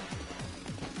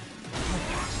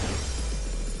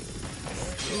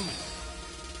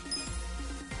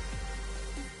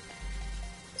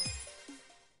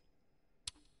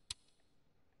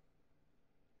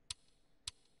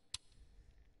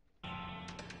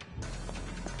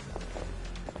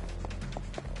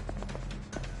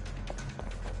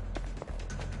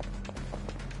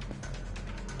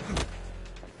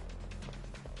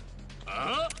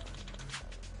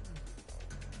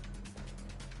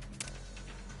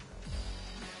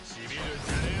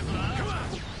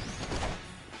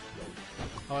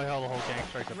 Oh, hell, the whole gang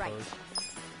strike up Right. pose.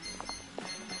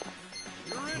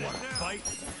 You're in it now. Fight.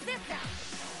 this out.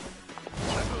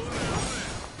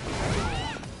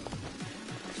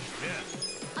 Yeah.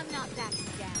 I'm not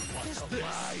backing down. What's this?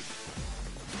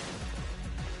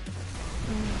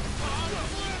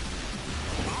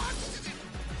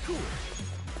 Cool.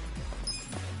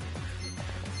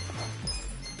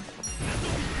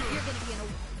 You're gonna be in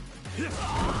a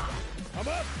I'm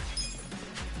up.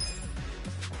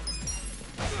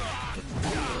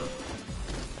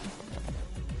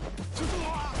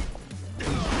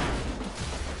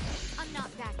 I'm not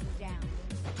backing down.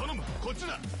 頼む、こっち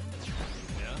だ。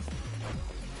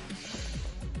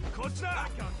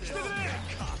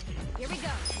Here we go.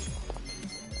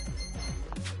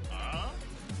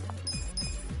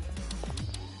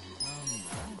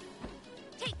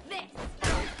 Take this.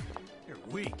 You're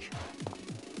weak.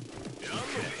 Get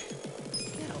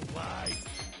alive.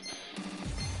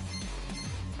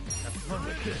 Have fun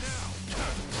with this.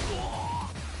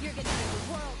 You're gonna be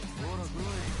the world.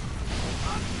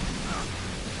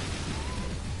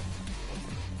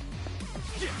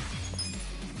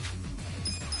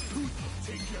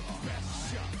 Take your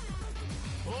best shot.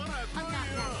 I'm not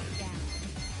backing down.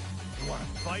 You wanna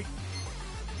fight?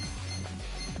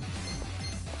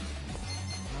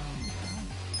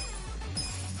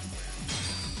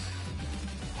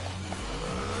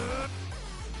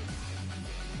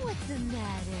 What's the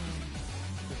matter?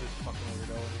 This is fucking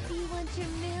weirdo in Do here. you want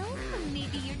your milk or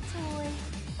maybe your toy?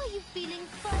 Are you feeling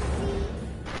fussy?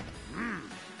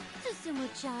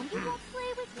 Susumu-chan, you won't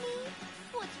play with me?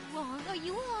 What's wrong? Are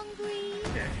you hungry?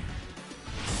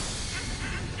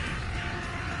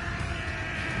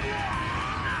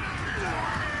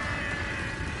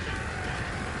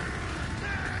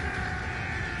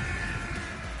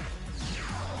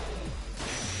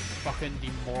 Fucking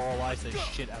demoralize the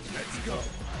shit out of these people.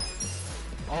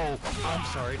 Oh, I'm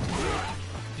sorry.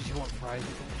 Did you want fries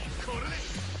with that?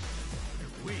 You're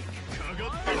weak. I am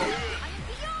beyond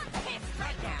pissed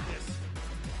right now.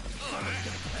 Someone's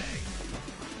gonna pay.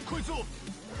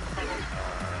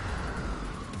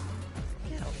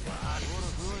 Get alive.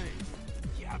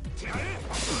 You're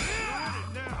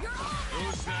all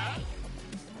Who's that?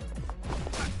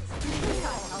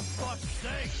 Fuck's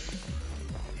sake!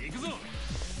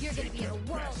 You're gonna be in a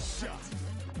world. Shot.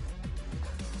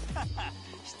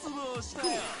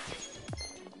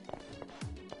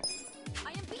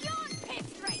 I am beyond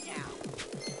pissed right now.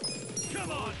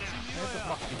 Come on There's the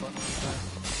now. fucking button.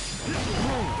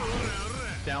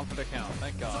 Down for the count,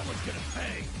 thank God. Someone's gonna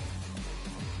pay.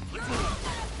 You're all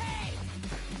gonna pay.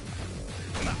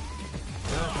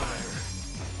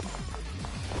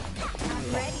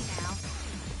 I'm ready now.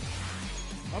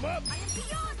 I'm up. I am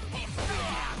beyond pissed right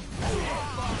now.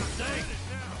 Fuck's sake!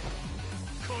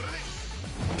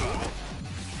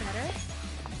 Better?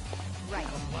 Right.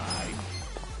 Alive.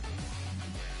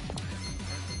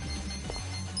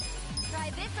 Try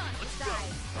this on the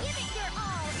side. Give it your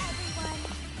all, everyone.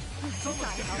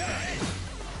 Someone's gonna pay.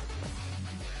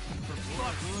 For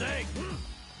fuck's sake!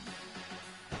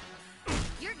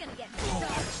 You're gonna get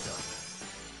Someone's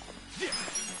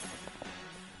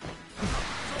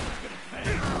gonna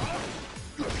pay.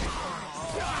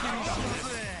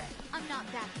 I'm not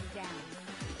backing down.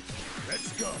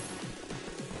 Let's go.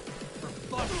 For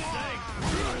fuck's sake!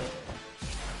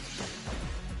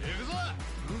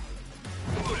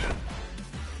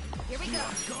 Here we go.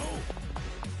 Go.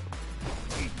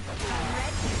 I'm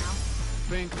ready now.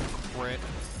 Think crit.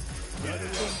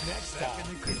 Next time.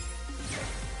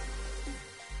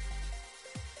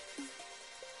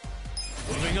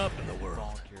 Moving up in the world.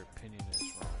 Volunteer opinion is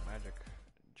wrong. Magic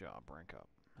job rank up.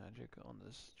 Magic on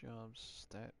this job's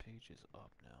stat page is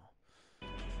up now.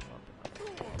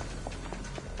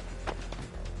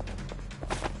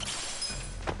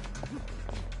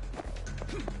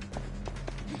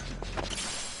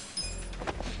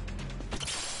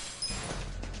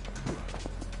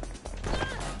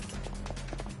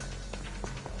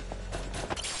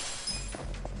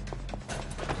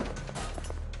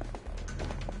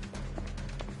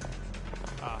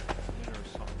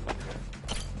 There's something.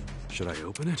 Should I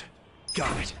open it?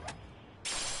 Got it.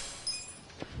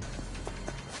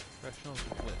 Professional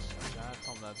bliss. Guy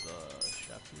from that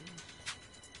chef use.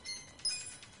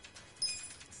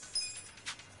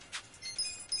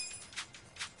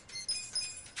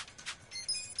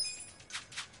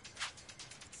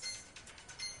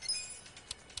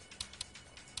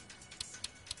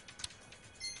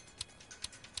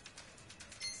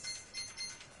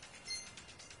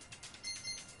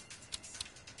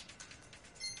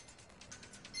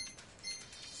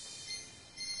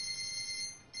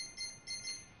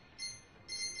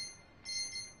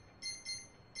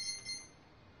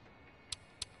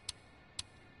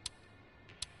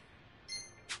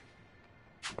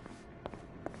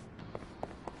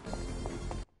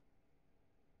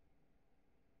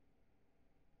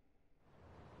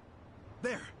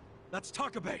 There! That's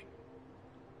Takabe!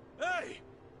 Hey!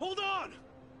 Hold on!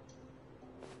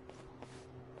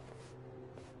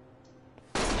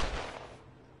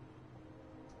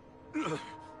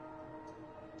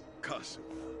 Kasu,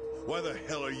 why the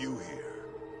hell are you here?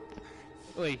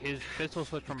 Wait, his pistol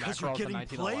switched from Because we're Macro to getting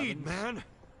 1911s? played, man!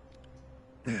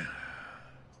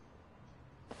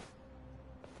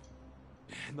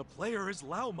 And the player is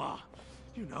Laoma.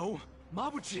 You know,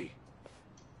 Mabuchi.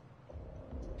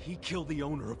 He killed the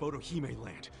owner of Otohime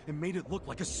Land and made it look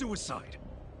like a suicide.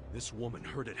 This woman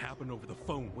heard it happen over the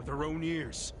phone with her own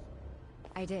ears.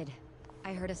 I did.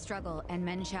 I heard a struggle and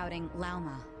men shouting,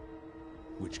 Lauma.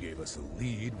 Which gave us a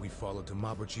lead. We followed to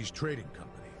Mabuchi's trading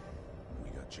company. We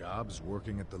got jobs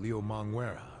working at the Liumang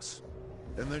warehouse.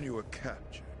 And then you were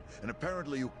captured, and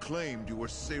apparently you claimed you were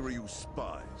Seiryu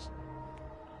spies.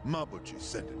 Mabuchi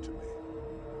sent it to me.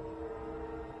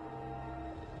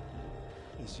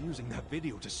 He's using that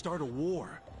video to start a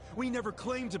war. We never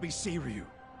claimed to be Seiryu.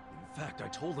 In fact, I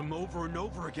told him over and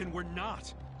over again we're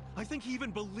not. I think he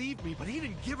even believed me, but he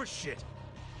didn't give a shit.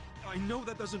 I know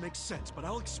that doesn't make sense, but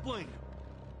I'll explain.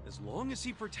 As long as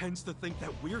he pretends to think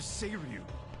that we're Seiryu,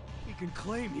 he can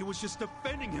claim he was just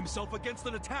defending himself against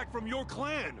an attack from your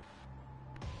clan.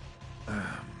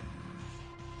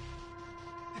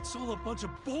 It's all a bunch of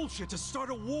bullshit to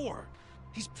start a war.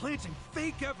 He's planting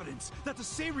fake evidence that the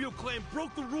Seiryu clan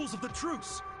broke the rules of the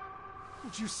truce.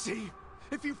 Don't you see?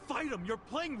 If you fight him, you're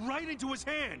playing right into his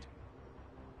hand.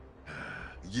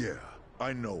 Yeah,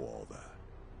 I know all that.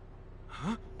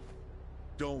 Huh?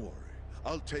 Don't worry.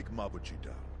 I'll take Mabuchi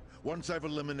down, once I've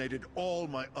eliminated all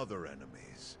my other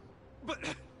enemies. But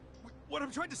what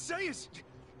I'm trying to say is...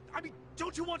 I mean,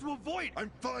 don't you want to avoid...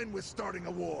 I'm fine with starting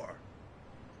a war.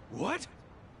 What?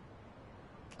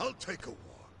 I'll take a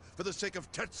war, for the sake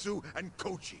of Tetsu and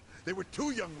Kochi. They were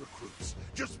two young recruits,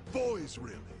 just boys,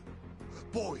 really.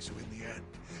 Boys who, in the end,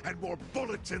 had more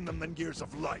bullets in them than years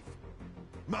of life.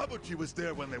 Mabuchi was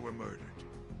there when they were murdered.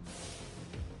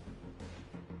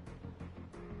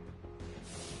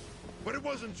 But it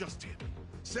wasn't just him.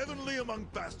 7 Liumang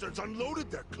bastards unloaded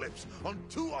their clips on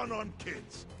 2 unarmed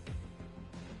kids.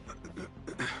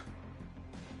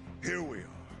 Here we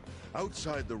are,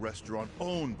 outside the restaurant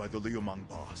owned by the Liumang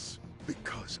boss.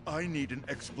 Because I need an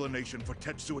explanation for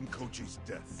Tetsu and Kochi's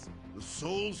deaths. The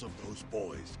souls of those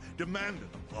boys demand an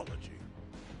apology.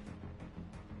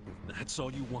 That's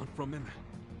all you want from him?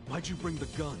 Why'd you bring the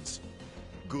guns?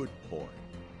 Good point.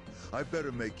 I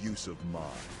better make use of mine.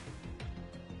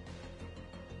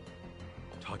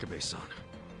 Takabe-san,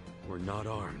 we're not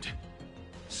armed.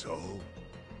 So?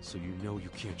 So you know you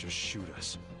can't just shoot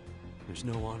us. There's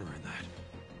no honor in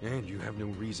that. And you have no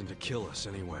reason to kill us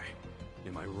anyway.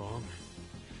 Am I wrong?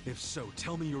 If so,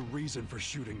 tell me your reason for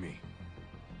shooting me.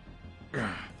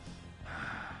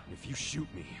 If you shoot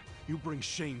me, you bring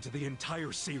shame to the entire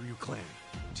Seiryu clan.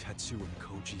 Tetsu and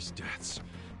Koji's deaths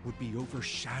would be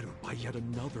overshadowed by yet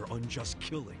another unjust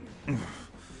killing.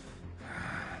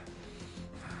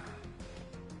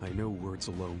 I know words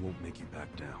alone won't make you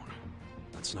back down.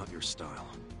 That's not your style.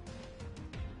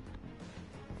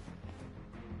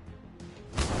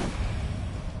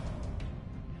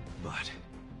 But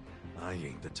I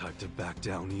ain't the type to back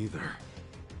down either.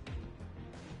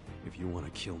 If you want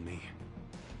to kill me,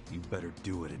 you better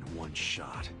do it in one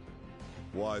shot.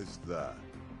 Why's that?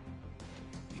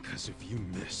 Because if you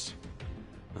miss,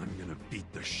 I'm gonna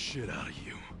beat the shit out of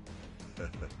you.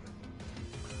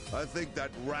 I think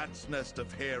that rat's nest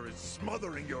of hair is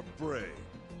smothering your brain.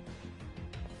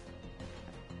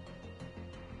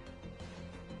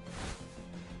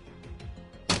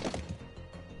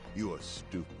 You are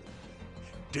stupid.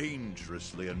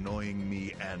 Dangerously annoying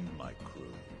me and my crew.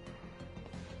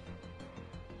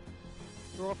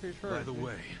 Crawfish hurt. By the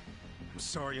way, I'm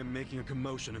sorry I'm making a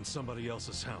commotion in somebody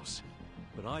else's house,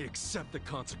 but I accept the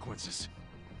consequences.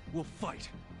 We'll fight,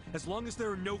 as long as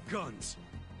there are no guns.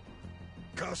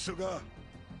 Kasuga,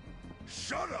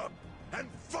 shut up and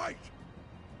fight!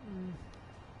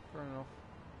 Fair enough.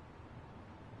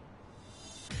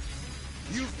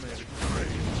 You've made it great.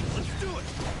 Let's do it!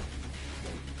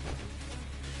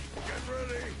 Get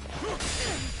ready!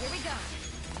 Here we go.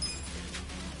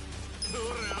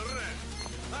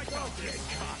 I got this.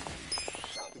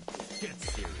 Get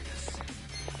serious.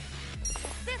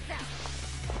 Check this out.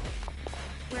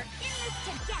 We're in this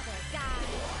together,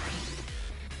 guys.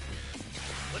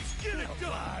 Let's get it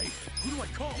done. Who do I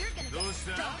call? You're gonna get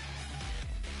stuck.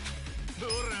 No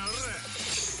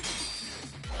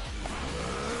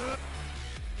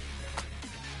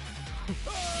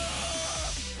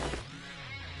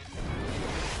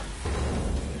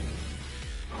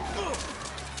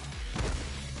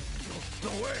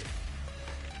way!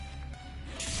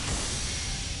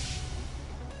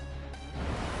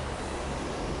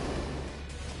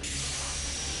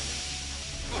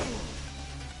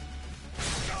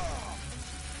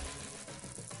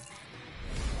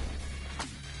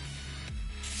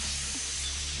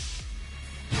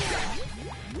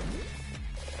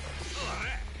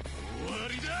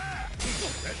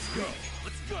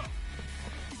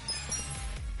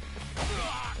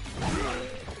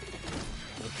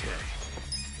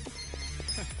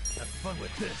 fun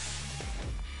with this.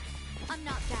 I'm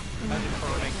not that. Imagine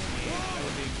burning me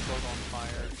and being exploded on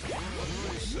fire.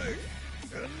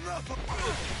 Enough of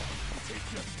Take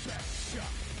your best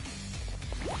shot.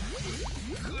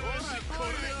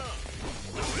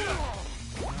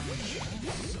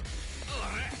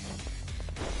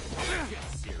 Get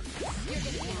serious. You're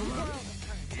gonna get a world of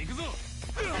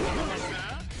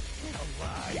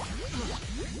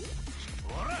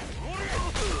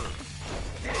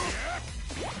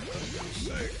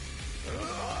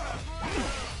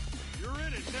You're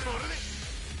in it now.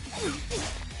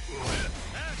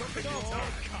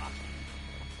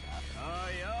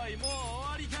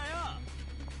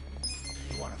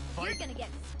 You wanna You're fight? gonna get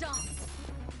stomped.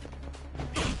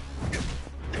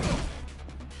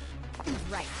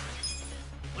 Right.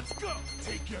 Let's go.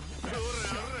 Take your best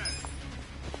shot.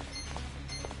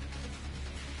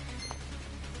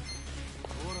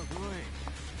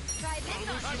 Try this on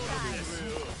your side.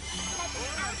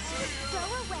 Head out to throw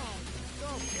away.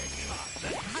 Don't get caught.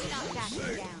 I'm not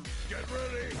backing down. Get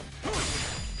ready!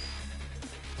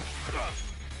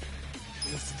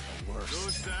 This is the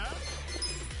worst.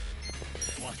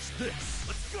 Watch this.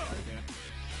 Let's go.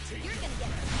 You're gonna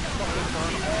get Fucking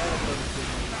burn all of those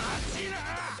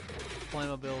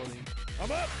flammability.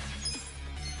 I'm up!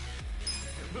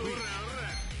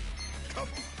 Come on!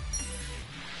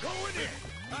 Go in here!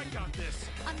 I got this.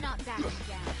 I'm not backing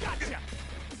down. Gotcha.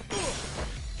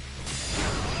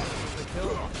 They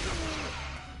killed him.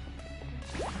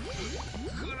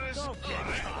 Don't get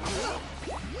caught.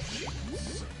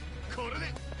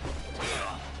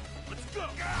 Let's go.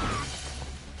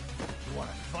 You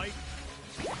wanna fight?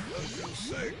 Let's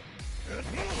say,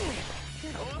 Let's get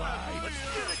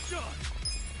it done.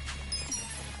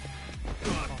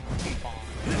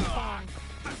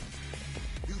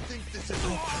 you think this is a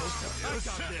joke? I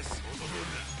got this.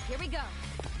 Here we go.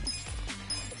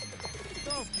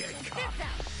 Don't get Check caught. this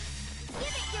out.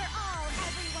 Give it your all,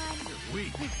 everyone.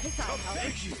 Weak. This ought to help.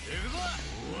 Thank you.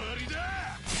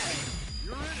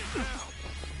 You're in it now.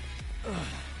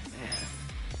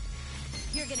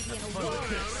 You're gonna be in a war.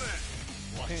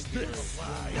 Watch this.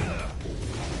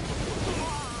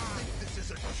 Think this is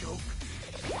a joke?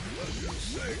 What you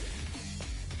say?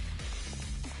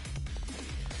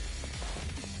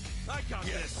 I got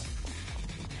this.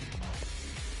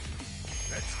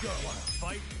 Let's go. Wanna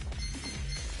fight?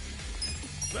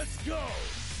 Let's go.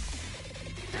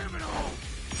 Damn it all.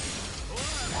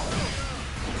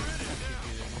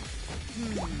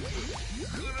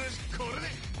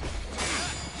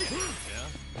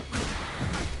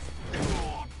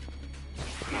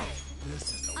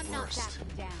 This is the I'm not worst.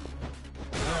 backing down.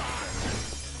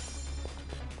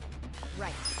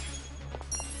 Right.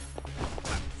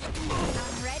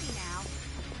 I'm ready now.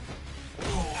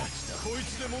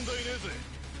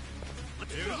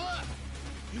 Let's go.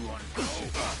 You want to go?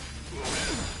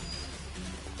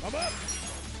 I'm up!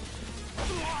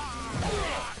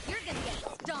 You're gonna get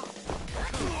stomped.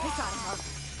 This ought to help.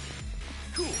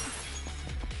 Cool.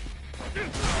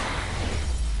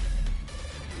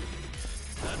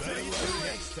 That's how you do it.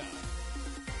 Next time.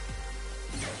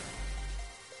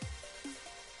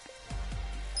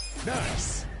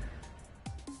 Nice.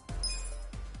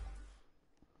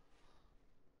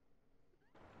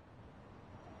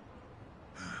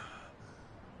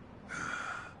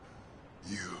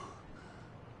 You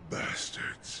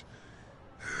bastards.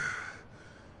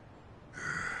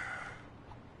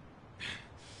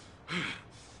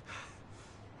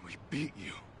 We beat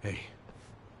you. Hey,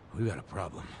 we got a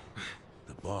problem.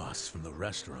 The boss from the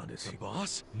restaurant is The here.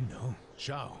 boss? You know,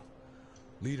 Shao.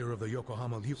 Leader of the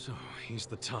Yokohama So, he's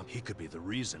the top. He could be the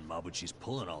reason Mabuchi's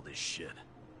pulling all this shit.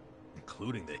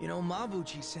 Including the... You know,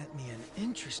 Mabuchi sent me an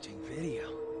interesting video.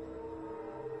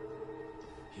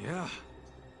 Yeah.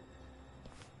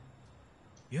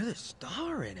 You're the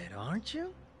star in it, aren't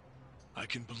you? I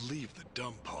can believe the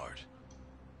dumb part.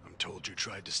 I'm told you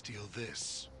tried to steal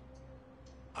this.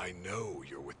 I know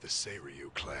you're with the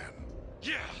Seiryu clan.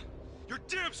 Yeah! You're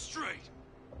damn straight!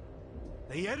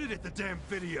 They edited the damn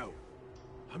video!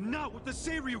 I'm not with the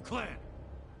Seiryu clan!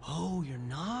 Oh, you're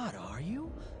not, are you?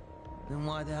 Then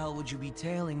why the hell would you be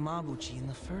tailing Mabuchi in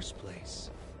the first place?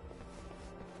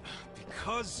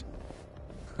 Because...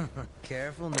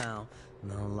 Careful now,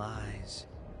 no lies.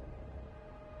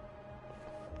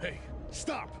 Hey,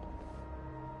 stop!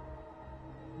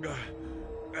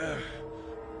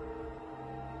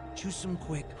 Choose some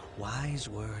quick, wise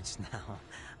words now.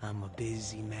 I'm a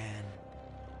busy man.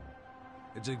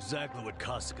 It's exactly what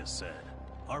Kasuga said.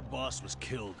 Our boss was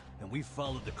killed, and we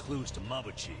followed the clues to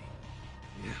Mabuchi.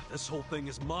 Yeah, this whole thing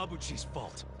is Mabuchi's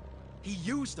fault. He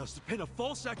used us to pin a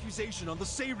false accusation on the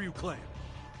Seiryu clan.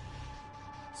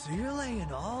 So you're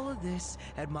laying all of this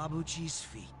at Mabuchi's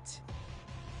feet.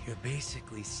 You're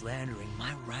basically slandering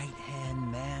my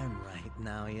right-hand man right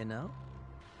now, you know?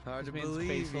 Hard to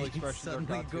believe he'd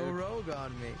suddenly go rogue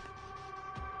on me.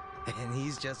 And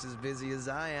he's just as busy as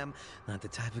I am, not the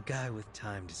type of guy with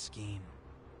time to scheme.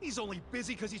 He's only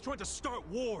busy because he's trying to start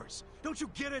wars. Don't you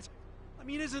get it? I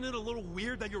mean, isn't it a little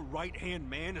weird that your right-hand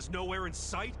man is nowhere in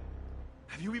sight?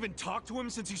 Have you even talked to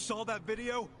him since you saw that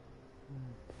video?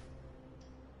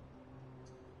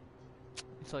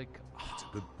 It's like... That's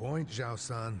a good point,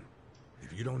 Zhao-san.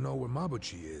 If you don't know where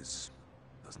Mabuchi is,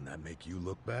 doesn't that make you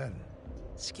look bad?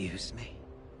 Excuse me?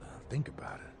 Think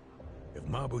about it. If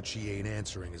Mabuchi ain't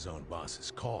answering his own boss's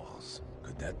calls,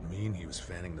 could that mean he was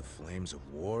fanning the flames of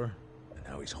war? And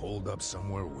now he's holed up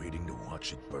somewhere waiting to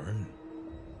watch it burn?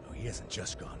 No, he hasn't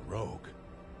just gone rogue.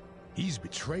 He's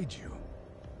betrayed you.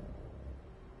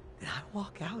 Did I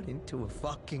walk out into a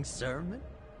fucking sermon?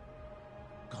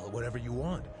 Call it whatever you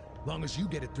want. Long as you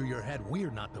get it through your head,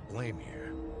 we're not to blame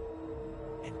here.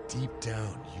 And deep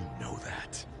down, you know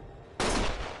that.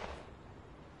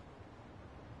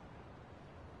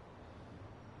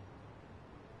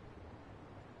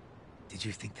 Did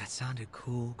you think that sounded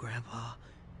cool, Grandpa?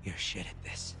 You're shit at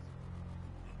this.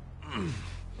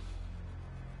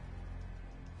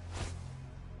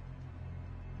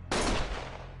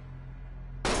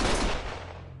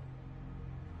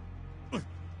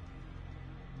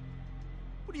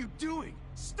 What are you doing?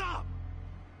 Stop!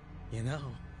 You know,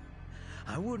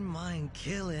 I wouldn't mind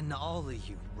killing all of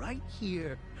you right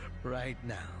here, right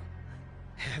now.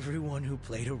 Everyone who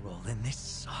played a role in this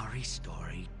sorry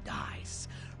story dies,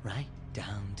 right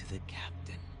down to the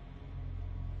captain.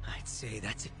 I'd say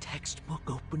that's a textbook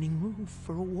opening move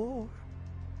for a war.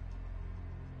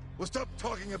 Well, stop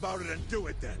talking about it and do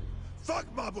it then. Fuck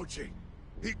Mabuchi!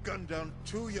 He gunned down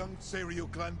 2 young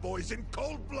Seiryu clan boys in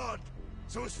cold blood!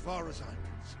 So as far as I'm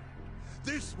concerned,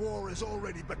 this war has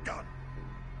already begun.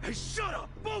 Hey, shut up,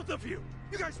 both of you!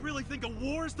 You guys really think a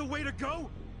war is the way to go?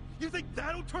 You think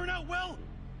that'll turn out well?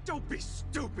 Don't be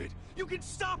stupid! You can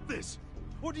stop this!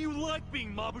 Or do you like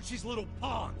being Mabuchi's little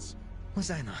pawns? Was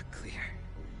I not clear?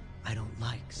 I don't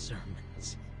like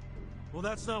sermons. Well,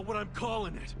 that's not what I'm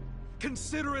calling it.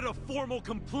 Consider it a formal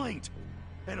complaint.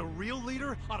 And a real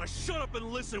leader ought to shut up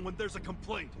and listen when there's a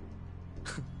complaint.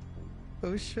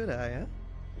 Oh, should I, huh?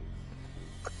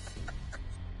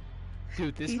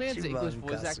 Dude, this man's English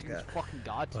voice Kasuga, acting is fucking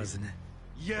god tier. wasn't it?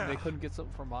 Yeah. They couldn't get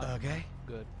something from mine. Okay.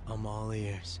 Good. I'm all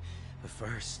ears. But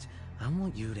first, I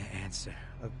want you to answer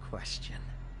a question.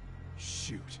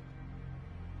 Shoot.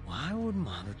 Why would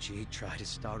Mabuchi try to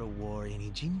start a war in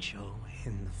Ijincho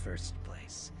in the first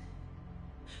place?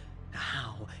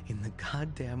 How in the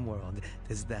goddamn world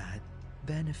does that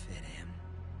benefit him?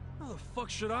 How the fuck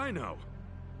should I know?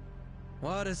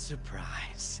 What a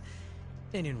surprise.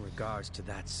 And in regards to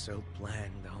that soap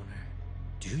landowner,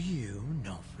 do you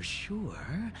know for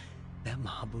sure that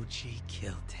Mabuchi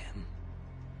killed him?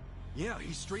 Yeah,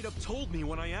 he straight up told me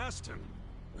when I asked him.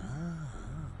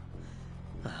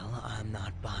 Well, I'm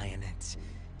not buying it.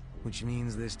 Which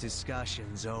means this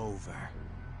discussion's over.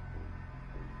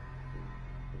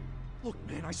 Look,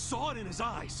 man, I saw it in his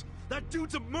eyes. That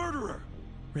dude's a murderer!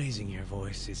 Raising your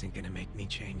voice isn't gonna make me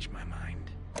change my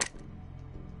mind.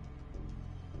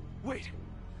 Wait,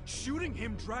 shooting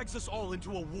him drags us all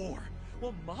into a war,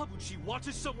 while Mabuchi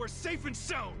watches somewhere safe and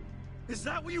sound. Is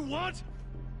that what you want?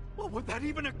 What would that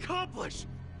even accomplish?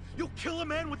 You'll kill a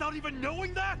man without even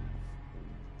knowing that?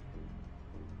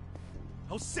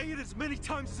 I'll say it as many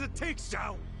times as it takes,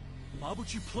 Zhao.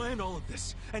 Mabuchi planned all of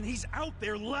this, and he's out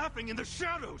there laughing in the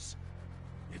shadows.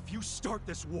 If you start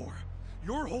this war,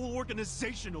 your whole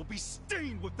organization will be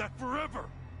stained with that forever.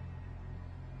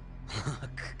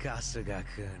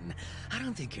 Kasuga-kun, I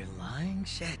don't think you're lying,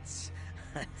 shits.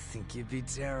 I think you'd be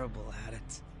terrible at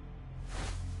it.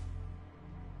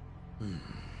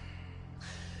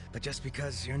 But just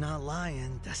because you're not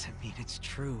lying doesn't mean it's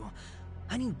true.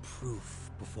 I need proof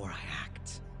before I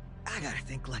act. I gotta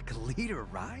think like a leader,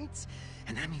 right?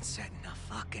 And that means setting a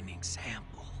fucking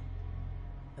example.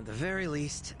 At the very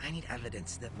least, I need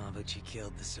evidence that Mabuchi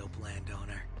killed the soap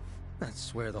landowner.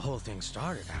 That's where the whole thing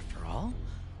started, after all.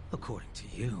 According to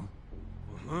you.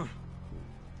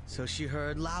 So she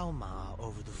heard Lao Ma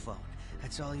over the phone.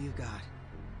 That's all you got.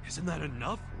 Isn't that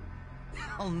enough?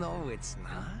 Hell no, it's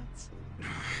not.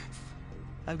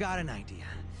 I've got an idea.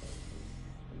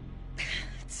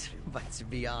 But to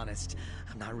be honest,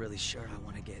 I'm not really sure I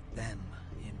want to get them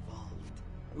involved.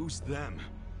 Who's them?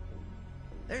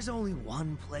 There's only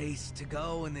one place to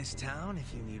go in this town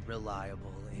if you need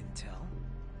reliable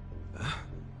intel.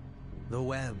 The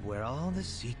web where all the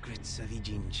secrets of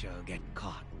Ijincho get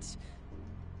caught.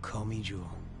 Komi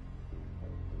Jewel.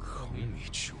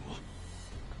 Komi Jewel.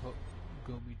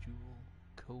 Gomi Jewel.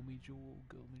 Komi Jewel.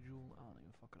 Gomi Jewel. I don't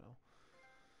even fucking know.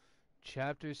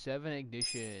 Chapter 7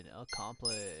 Ignition.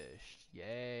 Accomplished.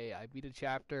 Yay, I beat a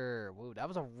chapter. Whoa, that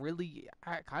was a really,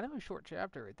 kind of a short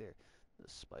chapter right there. The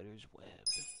spider's web.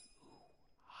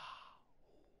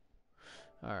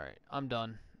 Alright, I'm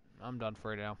done. I'm done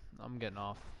for right now. I'm getting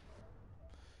off.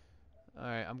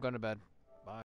 Alright, I'm going to bed.